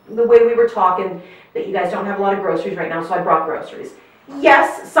the way we were talking, that you guys don't have a lot of groceries right now, so I brought groceries.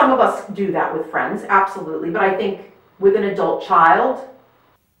 Yes, some of us do that with friends, absolutely, but I think with an adult child,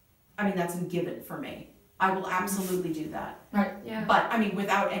 I mean, that's a given for me. I will absolutely do that. Right. Yeah. But, I mean,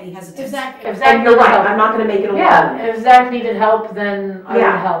 without any hesitation. If Zach and you're needed right, help, I'm not gonna make it alone. yeah, if Zach needed help, then I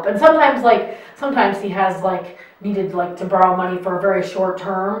Yeah. would help. And sometimes he has like needed like to borrow money for a very short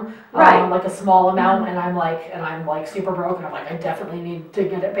term, Right. like a small amount, and I'm like super broke, and I'm like, I definitely need to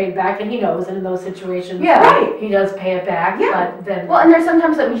get it paid back, and he knows, and in those situations, Yeah. Right. he does pay it back. Yeah. But then, Well, and there's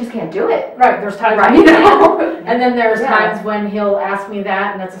sometimes that we just can't do it. right, there's times Right. when he can't, and then there's Yeah. times when he'll ask me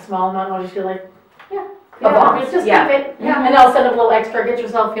that, and it's a small amount, and I'll just be like, yeah, Yeah. just Yeah. keep it, Yeah. and I'll send a little extra, get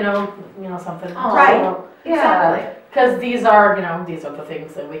yourself, something. Aw. Right. Exactly. Because these are the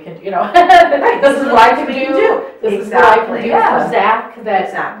things that we can, this is what I can do. This is what I can do Yeah. for Zach that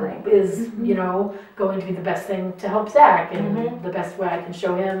Exactly. is, going to be the best thing to help Zach and Mhm. the best way I can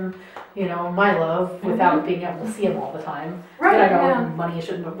show him, my love without being able to see him all the time. Right, And I know yeah. money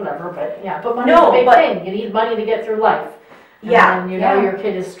shouldn't, whatever, but yeah, but money's No, a big but- thing. You need money to get through life. And Yeah. when Yeah. your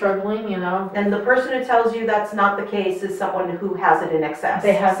kid is struggling, And the person who tells you that's not the case is someone who has it in excess.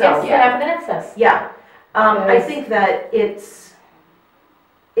 they have, So, yes, they have an excess. Yeah. I Yes. think that it's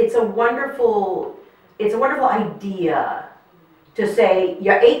a wonderful idea to say,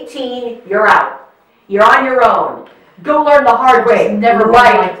 you're 18, you're out. You're on your own. Go learn the hard way. Just never been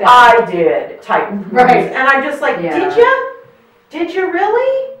like like that. I did, type. Right. And I'm just like, Yeah. did you? Did you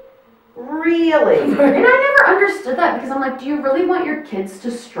really? Really? And I never understood that because I'm like, do you really want your kids to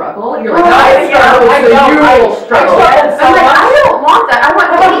struggle? You're like, Right, I yeah, struggle, I so know, you I will struggle. struggled so I'm like, much. I don't want that. I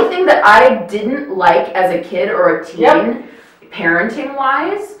want anything that I didn't like as a kid or a teen, Yep. parenting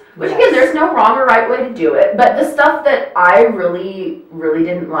wise. Which Yes. again, there's no wrong or right way to do it. But the stuff that I really, really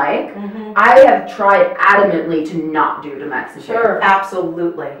didn't like, Mhm. I have tried adamantly to not do to Max and Faith. Sure.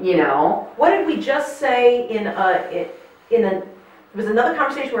 Absolutely. You know? What did we just say it was another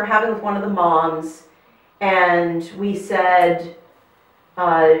conversation we were having with one of the moms, and we said,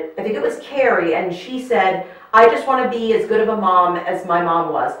 I think it was Carrie, and she said, I just want to be as good of a mom as my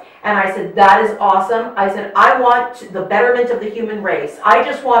mom was. And I said, that is awesome. I said, I want the betterment of the human race. I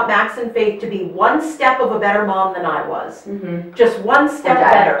just want Max and Faith to be one step of a better mom than I was. Mm-hmm. Just one step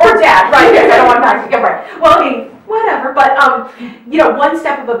dad. better. Or dad, right, yes, I don't want Max to get right. Well, I mean, whatever, but, one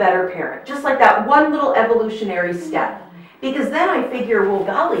step of a better parent. Just like that one little evolutionary step. Because then I figure, well,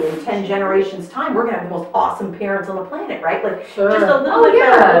 golly, in 10 generations' time, we're going to have the most awesome parents on the planet, right? Like, Sure. just a little Oh, bit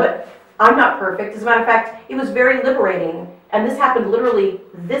better, a yeah. little bit. I'm not perfect. As a matter of fact, it was very liberating. And this happened literally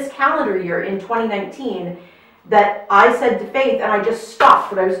this calendar year in 2019, that I said to Faith, and I just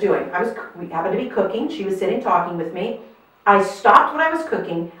stopped what I was doing. We happened to be cooking. She was sitting talking with me. I stopped what I was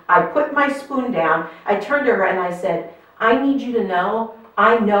cooking. I put my spoon down. I turned to her and I said, I need you to know,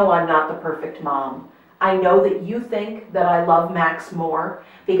 I know I'm not the perfect mom. I know that you think that I love Max more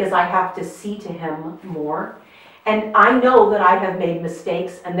because I have to see to him more. And I know that I have made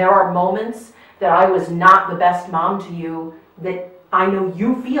mistakes, and there are moments that I was not the best mom to you that I know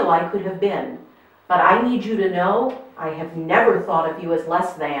you feel I could have been. But I need you to know I have never thought of you as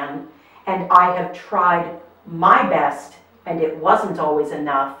less than, and I have tried my best, and it wasn't always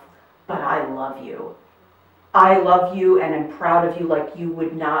enough, but I love you. I love you and am proud of you like you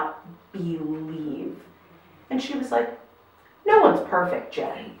would not believe. And she was like, no one's perfect,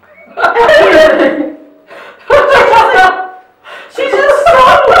 Jen. She's just so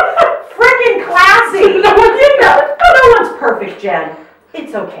freaking classy. No one's perfect, Jen.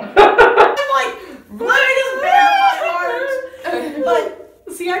 It's okay. I'm like, let me just bare my heart.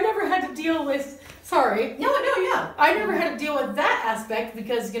 But, See, I never had to deal with. Sorry. no, yeah. I never had to deal with that aspect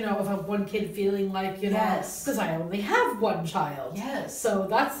because, if I have one kid feeling like, Yes. because I only have one child. Yes. So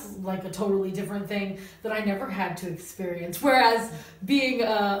that's like a totally different thing that I never had to experience. Whereas being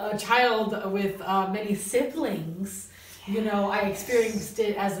a child with many siblings, you know, I experienced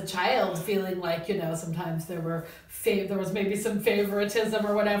it as a child, feeling like, you know, sometimes there was maybe some favoritism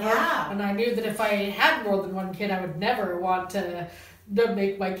or whatever. Yeah. And I knew that if I had more than one kid, I would never want to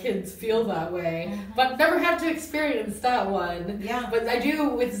make my kids feel that way. But never had to experience that one. Yeah. But I do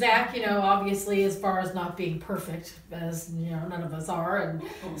with Zach, you know, obviously as far as not being perfect, as, you know, none of us are, and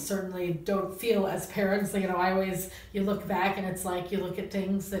certainly don't feel as parents, you know, you look back and it's like, you look at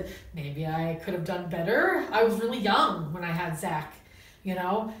things that maybe I could have done better. I was really young when I had Zach. You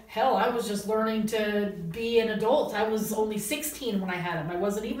know, hell, I was just learning to be an adult. I was only 16 when I had him. I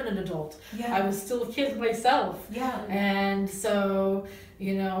wasn't even an adult. Yeah. I was still a kid myself. Yeah. And so,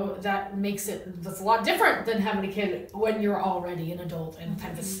 you know, that's a lot different than having a kid when you're already an adult and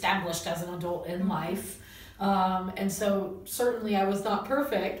kind of established as an adult in life. And so certainly I was not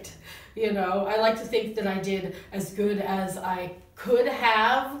perfect. You know, I like to think that I did as good as I could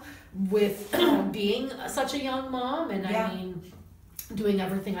have with being such a young mom. And Yeah. I mean, doing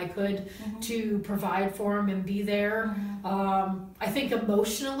everything I could to provide for him and be there. I think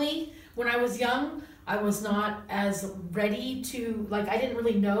emotionally, when I was young, I was not as ready to, like, I didn't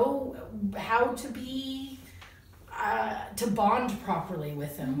really know how to be, to bond properly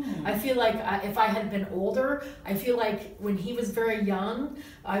with him. I feel like if I had been older, I feel like when he was very young,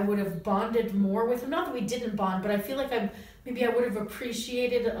 I would have bonded more with him. Not that we didn't bond, but I feel like maybe I would have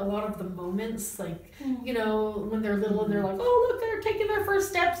appreciated a lot of the moments, like, you know, when they're little and they're like, oh, look, they're taking their first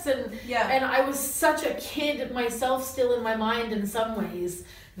steps. And I was such a kid myself still in my mind in some ways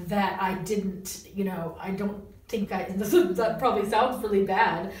that I didn't, you know, I don't think that probably sounds really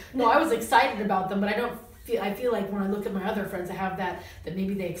bad. No, I was excited about them, but I feel like when I look at my other friends, I have that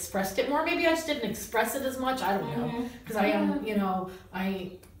maybe they expressed it more. Maybe I just didn't express it as much. I don't know. Because I am, you know,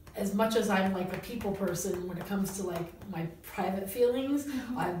 as much as I'm like a people person, when it comes to like my private feelings,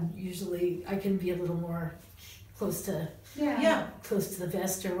 I can be a little more close to the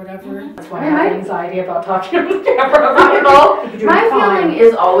vest or whatever. That's why I have anxiety about talking to the camera. My feeling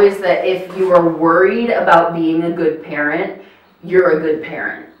is always that if you are worried about being a good parent, you're a good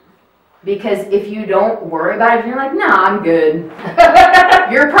parent. Because if you don't worry about it, you're like, nah, I'm good.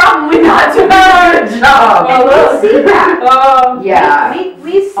 You're probably not doing a good job. And we see that. Yeah.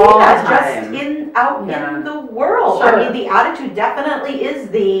 We see All that the just time. out in the world. Sure. I mean, the attitude definitely is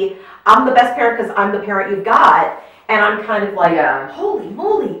I'm the best parent because I'm the parent you've got. And I'm kind of like, holy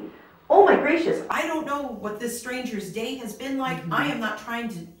moly, oh my gracious. I don't know what this stranger's day has been like. I am not trying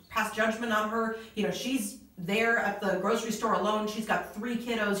to pass judgment on her. You know, she's there at the grocery store alone. She's got 3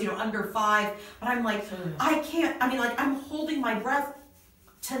 kiddos, you know, under 5. But I'm like, I can't, I mean, like, I'm holding my breath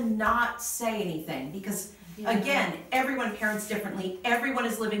to not say anything because, again, everyone parents differently. Everyone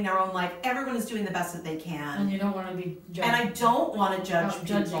is living their own life. Everyone is doing the best that they can. And you don't want to be judged. And I don't want to judge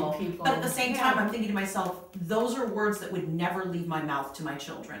judging people. But at the same time, I'm thinking to myself, those are words that would never leave my mouth to my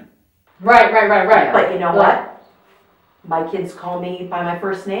children. Right. But you know what? My kids call me by my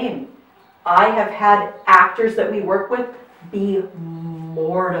first name. I have had actors that we work with be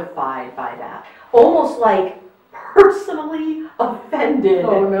mortified by that. Almost like personally offended.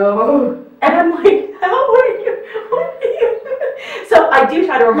 Oh no. And I'm like, how are you? So I do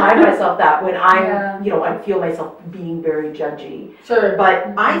try to remind myself that when I'm, you know, I feel myself being very judgy. Sure.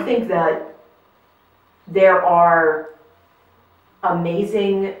 But I think that there are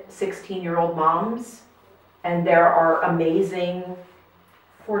amazing 16-year-old moms and there are amazing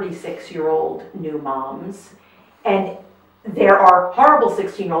 46-year-old new moms, and there are horrible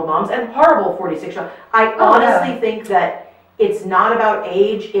 16-year-old moms and horrible 46-year-old. I honestly think that it's not about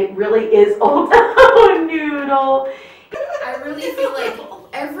age, it really is old. Oh, noodle. I really feel like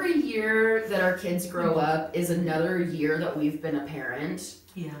every year that our kids grow up is another year that we've been a parent.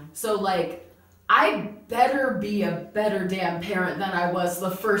 Yeah. So like, I better be a better damn parent than I was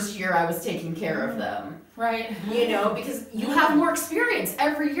the first year I was taking care of them. Right. You know, because you have more experience.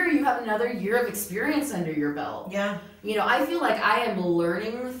 Every year you have another year of experience under your belt. Yeah. You know, I feel like I am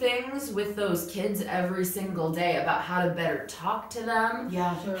learning things with those kids every single day about how to better talk to them,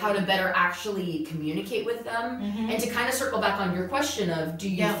 how to better actually communicate with them, and to kind of circle back on your question of, do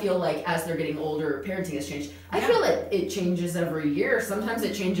you feel like as they're getting older, parenting has changed? I feel like it changes every year. Sometimes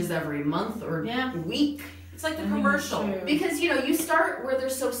it changes every month or week. It's like the commercial. Because, you know, you start where they're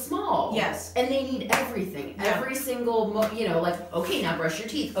so small. Yes. And they need everything. Every single, you know, like, okay, now brush your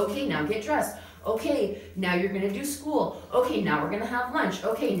teeth. Okay, now get dressed. Okay, now you're going to do school. Okay, now we're going to have lunch.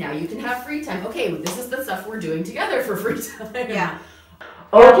 Okay, now you can have free time. Okay, this is the stuff we're doing together for free time. Yeah.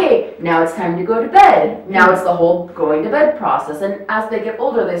 Okay, now it's time to go to bed. Now it's the whole going to bed process. And as they get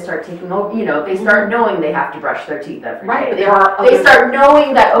older, they start taking over, you know, they start knowing they have to brush their teeth every day. Right, but there are They start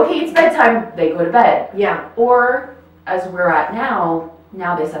knowing that, okay, it's bedtime, they go to bed. Yeah. Or as we're at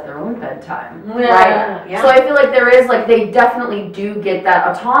now they set their own bedtime, right? Yeah. So I feel like there is like they definitely do get that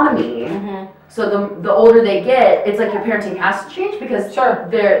autonomy. So the older they get, it's like your parenting has to change because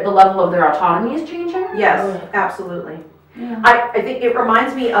the level of their autonomy is changing. Yes, absolutely. Yeah. I think it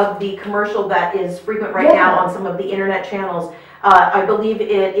reminds me of the commercial that is frequent right now on some of the internet channels. I believe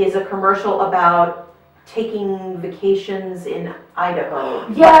it is a commercial about taking vacations in Idaho.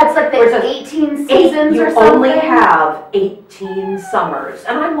 Yeah, it's like Where it there's says 18 seasons you or something. only have 18 summers.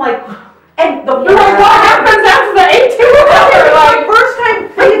 And I'm like, and the You're like, what happens after the 18 hours? like, first time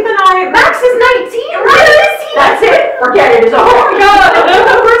Faith and I, Max is 19, right? Is he? that's it, forget it, it's over. Oh my God.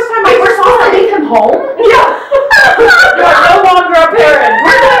 The first time I We're saw supposed to it, leave him home? You're no longer a parent.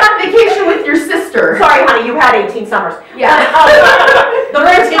 We're going on vacation with your sister. sorry honey, you had 18 summers. Yeah. The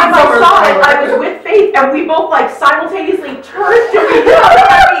first time I saw it, I was with Faith, and we both like simultaneously turned to each other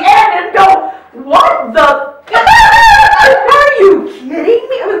at the end and go, what the? Are you kidding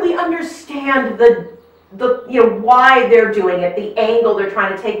me? I mean, we understand the why they're doing it, the angle they're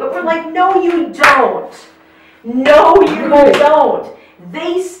trying to take, but we're like, no, you don't. No, you don't.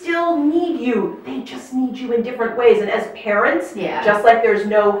 They still need you. They just need you in different ways. And as parents, just like there's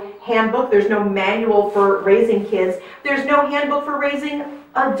no handbook, there's no manual for raising kids, there's no handbook for raising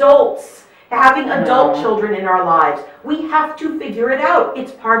adults, having adult children in our lives. We have to figure it out.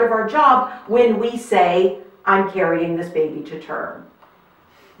 It's part of our job when we say, I'm carrying this baby to term.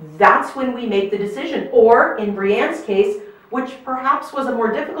 That's when we make the decision. Or in Brianne's case, which perhaps was a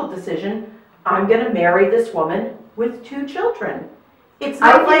more difficult decision, I'm going to marry this woman with 2 children. It's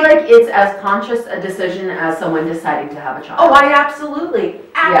I not feel like it's as conscious a decision as someone deciding to have a child. Oh, I absolutely.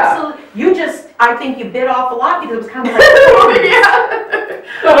 You just, I think you bit off a lot because it was kind of like,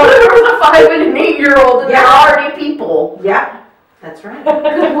 There was a 5 and an 8-year-old, and they're already people. yeah, that's right.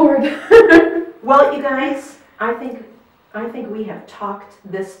 Good Lord. Well, you guys, I think we have talked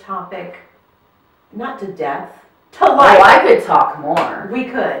this topic not to death, to life. Oh, I could talk more. We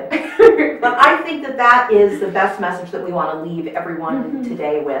could. But I think that is the best message that we want to leave everyone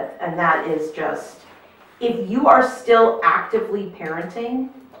today with. And that is just, if you are still actively parenting,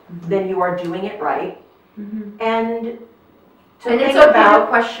 then you are doing it right. And it's okay to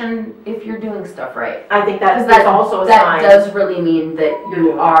question if you're doing stuff right. I think that's also a sign. That does really mean that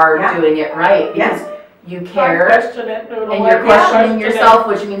you are doing it right. Because you care. Question it. And you're questioning yourself,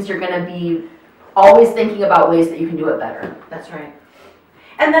 which means you're going to be always thinking about ways that you can do it better. That's right.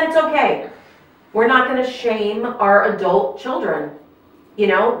 And then it's okay. We're not going to shame our adult children. You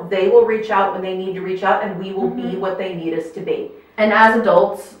know, they will reach out when they need to reach out, and we will be what they need us to be. And as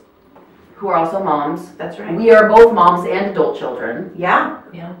adults, who are also moms, that's right. We are both moms and adult children. Yeah.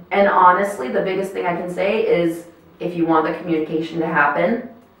 And honestly, the biggest thing I can say is if you want the communication to happen,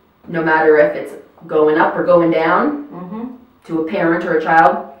 no matter if it's going up or going down to a parent or a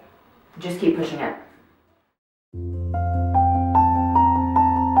child, just keep pushing it.